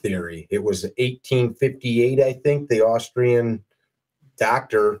germ theory. It was 1858, I think, the Austrian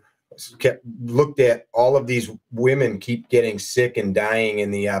doctor looked at all of these women keep getting sick and dying in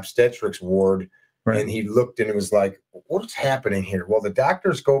the obstetrics ward. Right. And he looked and it was like, what's happening here? Well, the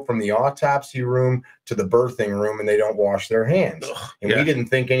doctors go from the autopsy room to the birthing room and they don't wash their hands. We didn't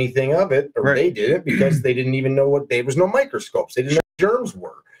think anything of it, or they didn't because they didn't even know there was no microscopes. They didn't know what germs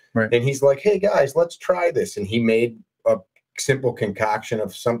were. Right. And he's like, hey guys, let's try this. And he made a simple concoction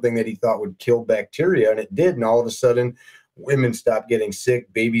of something that he thought would kill bacteria, and it did. And all of a sudden, women stopped getting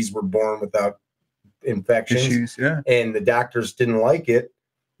sick. Babies were born without infections. And the doctors didn't like it.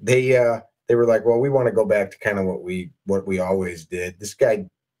 They were like, well, we want to go back to kind of what we always did. This guy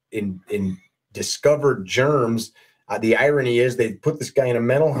in discovered germs. The irony is they put this guy in a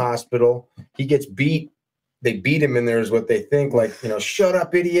mental hospital. He gets beat. They beat him in there is what they think, like, shut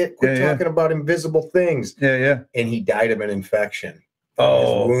up, idiot. Quit talking about invisible things. And he died of an infection.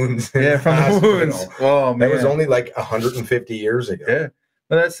 His wounds. From the wounds. Oh, man. That was only like 150 years ago. Yeah.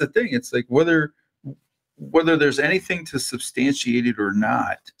 Well, that's the thing. It's like whether there's anything to substantiate it or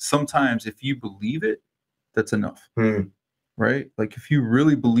not, sometimes if you believe it, that's enough. Right? Like if you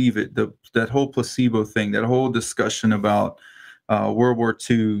really believe it, that whole placebo thing, that whole discussion about World War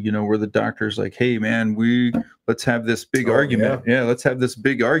II, where the doctor's like, hey, man, let's have this big argument. Yeah, let's have this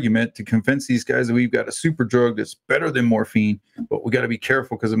big argument to convince these guys that we've got a super drug that's better than morphine, but we got to be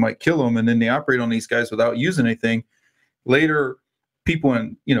careful because it might kill them. And then they operate on these guys without using anything. Later,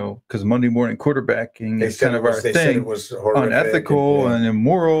 people because Monday morning quarterbacking is kind of our thing. It was unethical and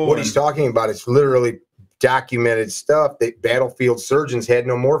immoral. What he's talking about is literally documented stuff that battlefield surgeons had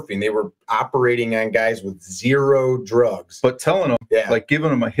no morphine. They were operating on guys with zero drugs, but telling them, like giving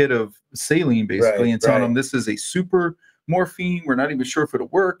them a hit of saline basically, and telling them this is a super morphine. We're not even sure if it'll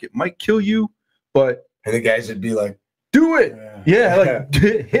work. It might kill you, and the guys would be like, do it. Like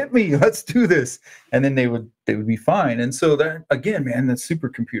hit me. Let's do this. And then they would be fine. And so that, again, man, that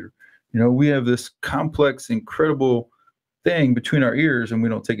supercomputer, we have this complex, incredible thing between our ears and we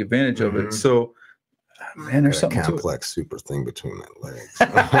don't take advantage of it. So Man, there's something complex super thing between my legs. An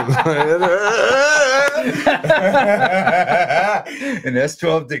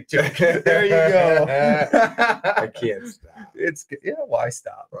S12 dick joke. There you go. I can't stop. Why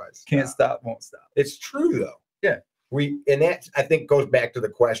stop? Can't stop, won't stop. It's true though. Yeah. And that I think goes back to the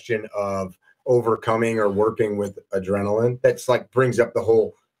question of overcoming or working with adrenaline. That's like brings up the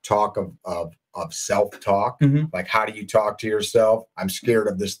whole talk of self-talk. Mm-hmm. Like, how do you talk to yourself? I'm scared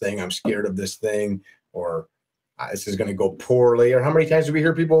of this thing. I'm scared of this thing. Or this is going to go poorly. Or how many times did we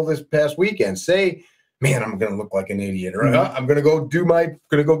hear people this past weekend say, man, I'm going to look like an idiot. Or I'm going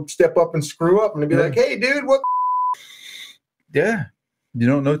to go step up and screw up. And be like, hey, dude, what? Yeah. You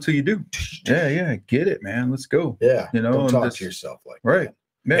don't know till you do. Yeah. Get it, man. Let's go. Yeah. You know, don't talk to yourself like right. that.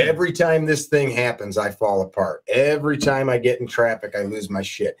 Man. Every time this thing happens, I fall apart. Every time I get in traffic, I lose my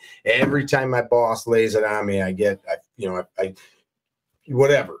shit. Every time my boss lays it on me, I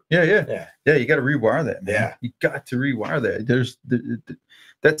whatever. Yeah. You got to rewire that, man. Yeah. You got to rewire that.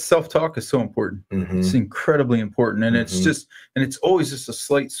 That self-talk is so important. Mm-hmm. It's incredibly important. And it's always just a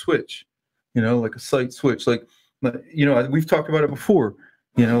slight switch, like a slight switch. Like, we've talked about it before,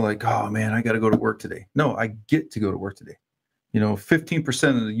 like, oh man, I got to go to work today. No, I get to go to work today. 15%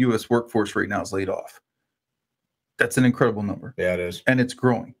 of the U.S. workforce right now is laid off. That's an incredible number. Yeah, it is. And it's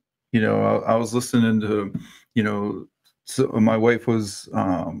growing. I was listening to, so my wife was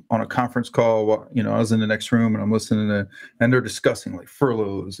on a conference call. I was in the next room and I'm listening and they're discussing like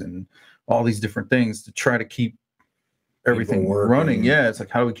furloughs and all these different things to try to keep everything running. Yeah, it's like,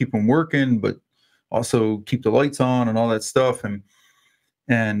 how do we keep them working, but also keep the lights on and all that stuff. And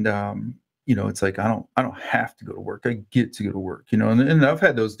it's like, I don't have to go to work. I get to go to work, and I've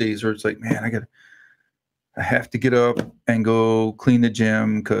had those days where it's like, man, I have to get up and go clean the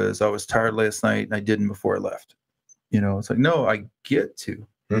gym because I was tired last night and I didn't before I left. It's like, no, I get to.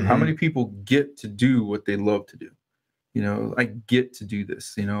 Mm-hmm. How many people get to do what they love to do? I get to do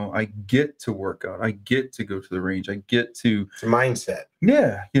this, I get to work out. I get to go to the range. I get to. It's a mindset.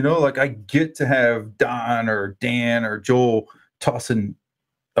 Yeah. Like I get to have Don or Dan or Joel tossing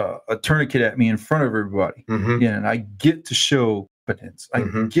a tourniquet at me in front of everybody. Mm-hmm. And I get to show competence. I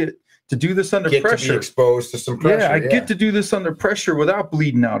get to do this under pressure. To be exposed to some pressure. Yeah, I get to do this under pressure without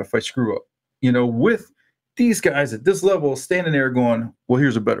bleeding out if I screw up. With these guys at this level standing there going, well,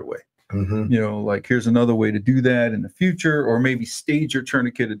 here's a better way. Mm-hmm. Like here's another way to do that in the future, or maybe stage your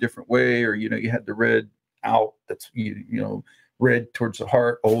tourniquet a different way, or you had the red out. That's red towards the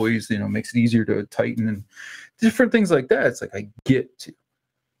heart always. Makes it easier to tighten and different things like that. It's like I get to.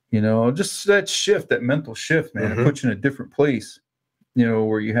 Just that shift, that mental shift, man, it puts you in a different place,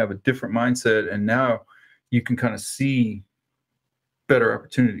 where you have a different mindset. And now you can kind of see better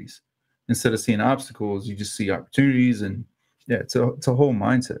opportunities instead of seeing obstacles. You just see opportunities. And yeah, it's a whole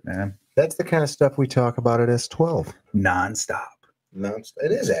mindset, man. That's the kind of stuff we talk about at S12. Nonstop.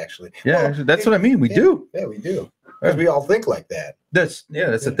 It is actually. Yeah, actually, that's what I mean. We do. Yeah, we do. Because we all think like that. That's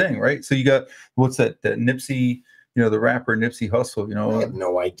the thing, right? So you got, what's that Nipsey, the rapper Nipsey Hussle, I have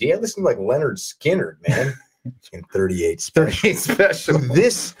no idea. Listen to like Leonard Skinner, man. In 38 Special. 38 Special.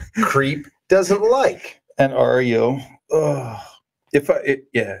 This creep doesn't like. And REO. Oh,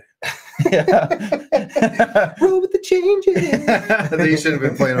 yeah. Roll with the changes. You should have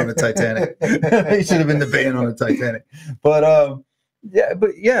been playing on the Titanic. You should have been the band on the Titanic. But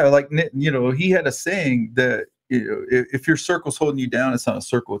like he had a saying that if your circle's holding you down, it's not a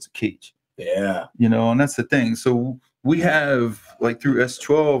circle, it's a cage. Yeah. And that's the thing. So we have like through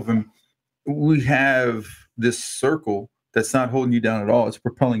S12 and we have this circle that's not holding you down at all. It's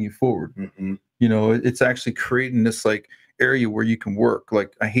propelling you forward. Mm-hmm. It's actually creating this like area where you can work.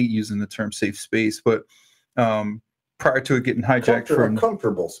 Like I hate using the term safe space, but prior to it getting hijacked from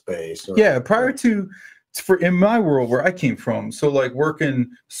comfortable space. Prior to in my world where I came from. So like working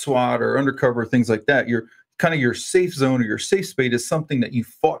SWAT or undercover, things like that, you're kind of your safe zone or your safe space is something that you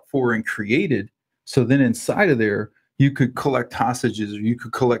fought for and created. So then inside of there, you could collect hostages or you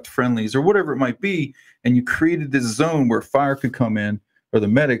could collect friendlies or whatever it might be. And you created this zone where fire could come in, or the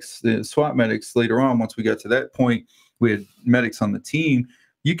medics, the SWAT medics later on, once we got to that point, we had medics on the team.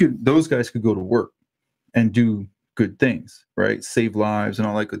 Those guys could go to work and do good things, right? Save lives and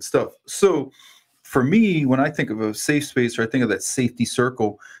all that good stuff. So for me, when I think of a safe space or I think of that safety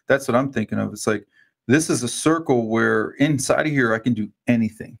circle, that's what I'm thinking of. It's like, this is a circle where inside of here, I can do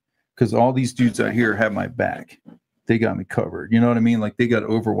anything because all these dudes out here have my back. They got me covered. You know what I mean? Like they got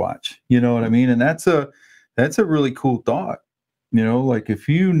Overwatch, you know what I mean? And that's a really cool thought, like if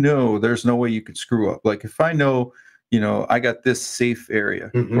there's no way you could screw up. Like if I know, I got this safe area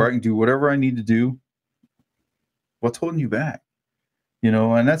where I can do whatever I need to do. What's holding you back? You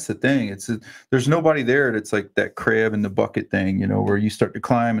know, and that's the thing. There's nobody there that's like that crab in the bucket thing, you know, where you start to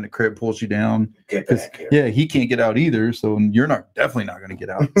climb and the crab pulls you down. Get back here. Yeah, he can't get out either, so you're definitely not going to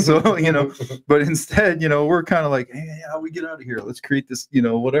get out. So, you know, but instead, you know, we're kind of like, hey, how we get out of here? Let's create this, you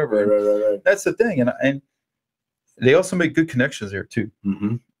know, whatever. Right. That's the thing, and they also make good connections there too.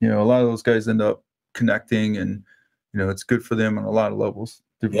 Mm-hmm. You know, a lot of those guys end up connecting, and you know, it's good for them on a lot of levels.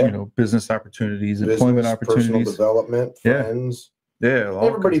 Yeah. You know, business opportunities, employment opportunities, personal development, friends. Yeah, not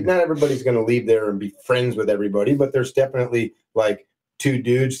everybody's going to leave there and be friends with everybody, but there's definitely like 2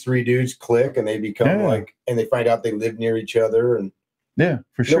 dudes, 3 dudes click, and they become like, and they find out they live near each other, and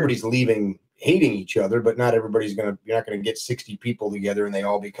for sure, nobody's leaving hating each other, but not everybody's you're not going to get 60 people together and they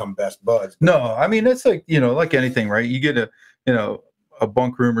all become best buds. No, I mean, it's like, you know, like anything, right? You get a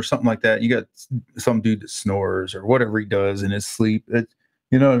bunk room or something like that. You got some dude that snores or whatever he does in his sleep.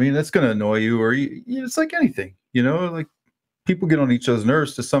 You know what I mean? That's going to annoy you, or it's like anything, you know, like. People get on each other's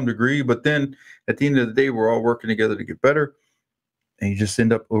nerves to some degree, but then at the end of the day, we're all working together to get better. And you just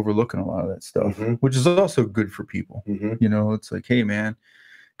end up overlooking a lot of that stuff, which is also good for people. You know, it's like, hey, man,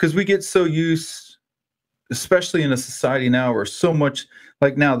 because we get so used, especially in a society now where so much,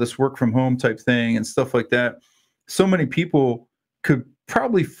 like now, this work from home type thing and stuff like that. So many people could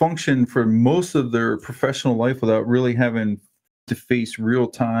probably function for most of their professional life without really having to face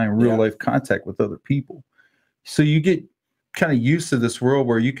real life contact with other people. So you get kind of used to this world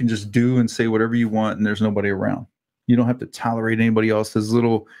where you can just do and say whatever you want and there's nobody around. You don't have to tolerate anybody else's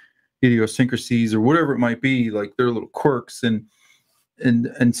little idiosyncrasies or whatever it might be, like their little quirks. And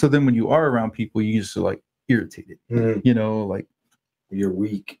so then when you are around people, you just are like irritated, you know, like you're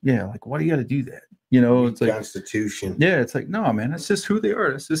weak. Yeah. Like, why do you got to do that? You know, it's like Constitution. Yeah. It's like, no, man, that's just who they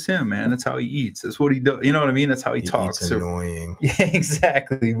are. That's just him, man. That's how he eats. That's what he does. You know what I mean? That's how he talks. It's annoying. Yeah,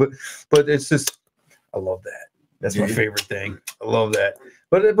 exactly. But it's just, I love that. That's my favorite thing. I love that.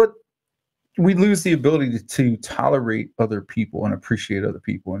 But we lose the ability to tolerate other people and appreciate other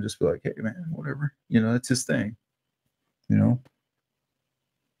people and just be like, hey, man, whatever. You know, that's his thing. You know?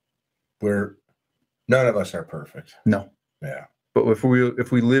 None of us are perfect. No. Yeah. But if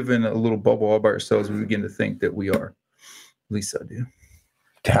we live in a little bubble all by ourselves, we begin to think that we are. At least I do.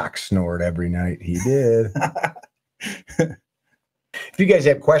 Doc snored every night. He did. If you guys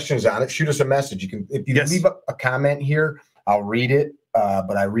have questions on it, shoot us a message. You can, if you leave a comment here, I'll read it.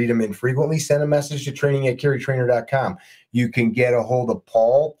 But I read them infrequently. Send a message to training@carrytrainer.com. You can get a hold of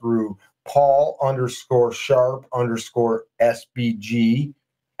Paul through Paul_sharp_SBG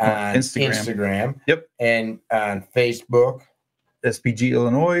on Instagram. Yep. And on Facebook, SBG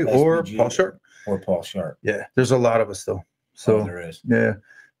Illinois or Paul Sharp. Or Paul Sharp. Yeah. There's a lot of us though. So there is. Yeah.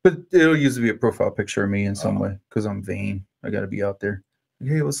 But it'll usually be a profile picture of me in some way because I'm vain. I got to be out there.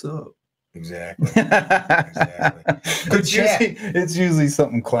 Hey, what's up? Exactly. It's usually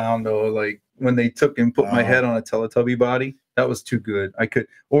something clown though. Like when they took and put my head on a Teletubby body, that was too good.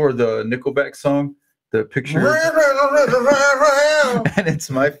 Or the Nickelback song, the picture, and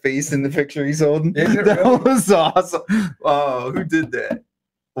it's my face in the picture he's holding. That was awesome. Oh, who did that?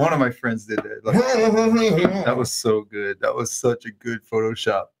 One of my friends did that. Like, that was so good. That was such a good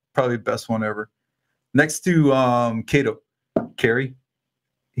Photoshop. Probably best one ever. Next to Cato, Carrie,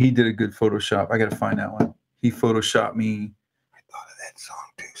 he did a good Photoshop. I got to find that one. He Photoshopped me. I thought of that song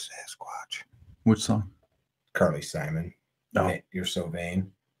too, Sasquatch. Which song? Carly Simon. No. You're So Vain.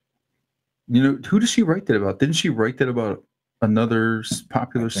 You know, who did she write that about? Didn't she write that about another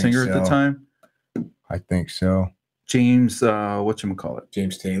popular singer at the time? I think so. James, whatchamacallit?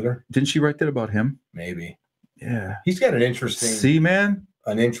 James Taylor. Didn't she write that about him? Maybe. Yeah. He's got an interesting. See, man.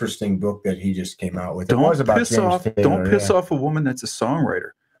 An interesting book that he just came out with. Don't piss off a woman that's a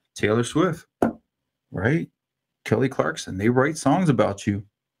songwriter. Taylor Swift, right? Kelly Clarkson. They write songs about you.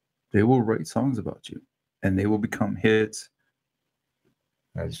 They will write songs about you, and they will become hits.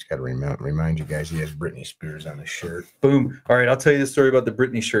 I just got to remind you guys, he has Britney Spears on his shirt. Boom. All right, I'll tell you the story about the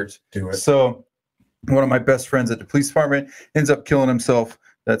Britney shirts. Do it. So one of my best friends at the police department ends up killing himself.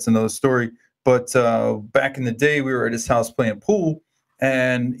 That's another story. But back in the day, we were at his house playing pool.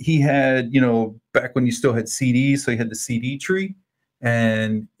 And he had, you know, back when you still had CDs, so he had the CD tree.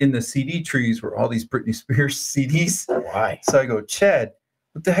 And in the CD trees were all these Britney Spears CDs. Why? So I go, Chad,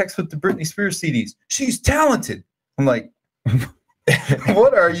 what the heck's with the Britney Spears CDs? She's talented. I'm like,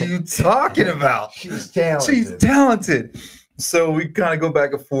 what are you talking about? She's talented. She's talented. So we kind of go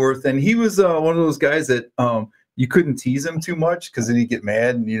back and forth. And he was one of those guys that you couldn't tease him too much because then he'd get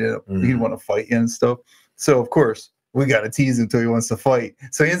mad and he'd want to fight you and stuff. So, of course, we got to tease him until he wants to fight.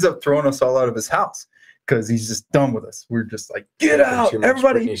 So he ends up throwing us all out of his house because he's just done with us. We're just like, get out,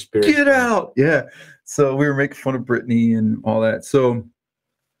 everybody, get out. Yeah. So we were making fun of Britney and all that. So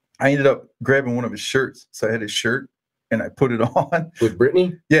I ended up grabbing one of his shirts. So I had his shirt and I put it on. With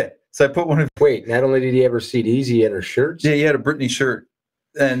Britney? Yeah. So I put one of. Wait, not only did he ever CDs, he had her shirts? Yeah, he had a Britney shirt.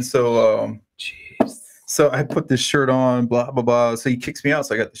 And so, jeez. So I put this shirt on, blah, blah, blah. So he kicks me out.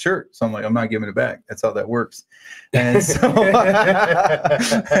 So I got the shirt. So I'm like, I'm not giving it back. That's how that works. And so,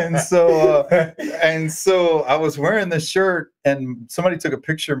 and so I was wearing this shirt and somebody took a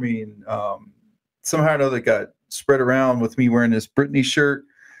picture of me and somehow or another got spread around with me wearing this Britney shirt.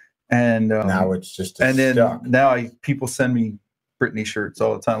 And now it's just and then stuck. Now people send me Britney shirts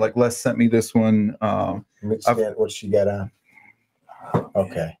all the time. Like Les sent me this one. What she got on?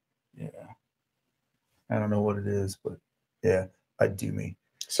 Okay. Yeah. I don't know what it is, but yeah, I do me.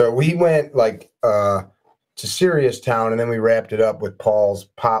 So we went like to Serious Town, and then we wrapped it up with Paul's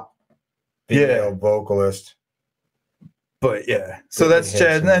pop video vocalist. But yeah, so that's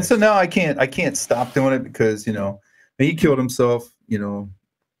Chad, and so now I can't stop doing it because he killed himself,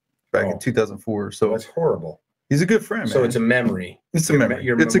 back in 2004. So that's horrible. He's a good friend, man. So it's a memory. It's a memory.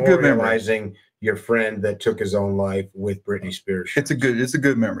 It's a good memorializing your friend that took his own life with Britney Spears. It's a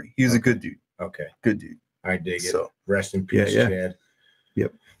good memory. He's a good dude. Okay. Good dude. I dig it. So, rest in peace, Chad.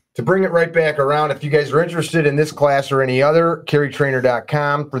 Yep. To bring it right back around, if you guys are interested in this class or any other,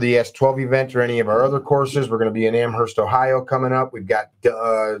 CarryTrainer.com for the S12 event or any of our other courses. We're going to be in Amherst, Ohio coming up. We've got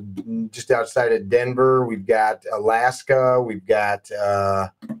just outside of Denver. We've got Alaska. We've got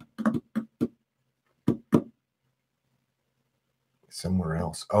somewhere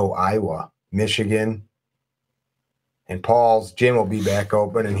else. Oh, Iowa, Michigan. And Paul's gym will be back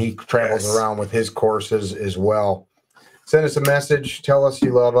open, and he travels around with his courses as well. Send us a message. Tell us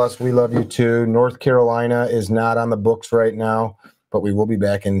you love us. We love you too. North Carolina is not on the books right now, but we will be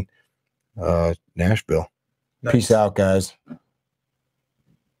back in Nashville. Nice. Peace out, guys.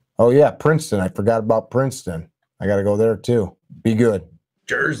 Oh, yeah, Princeton. I forgot about Princeton. I got to go there too. Be good.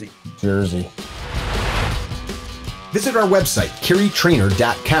 Jersey. Visit our website,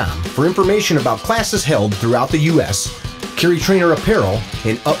 CarryTrainer.com, for information about classes held throughout the U.S., CarryTrainer apparel,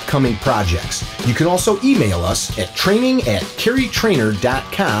 and upcoming projects. You can also email us at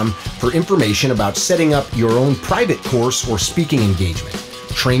training@CarryTrainer.com for information about setting up your own private course or speaking engagement.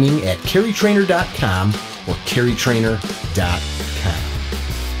 Training@CarryTrainer.com or CarryTrainer.com.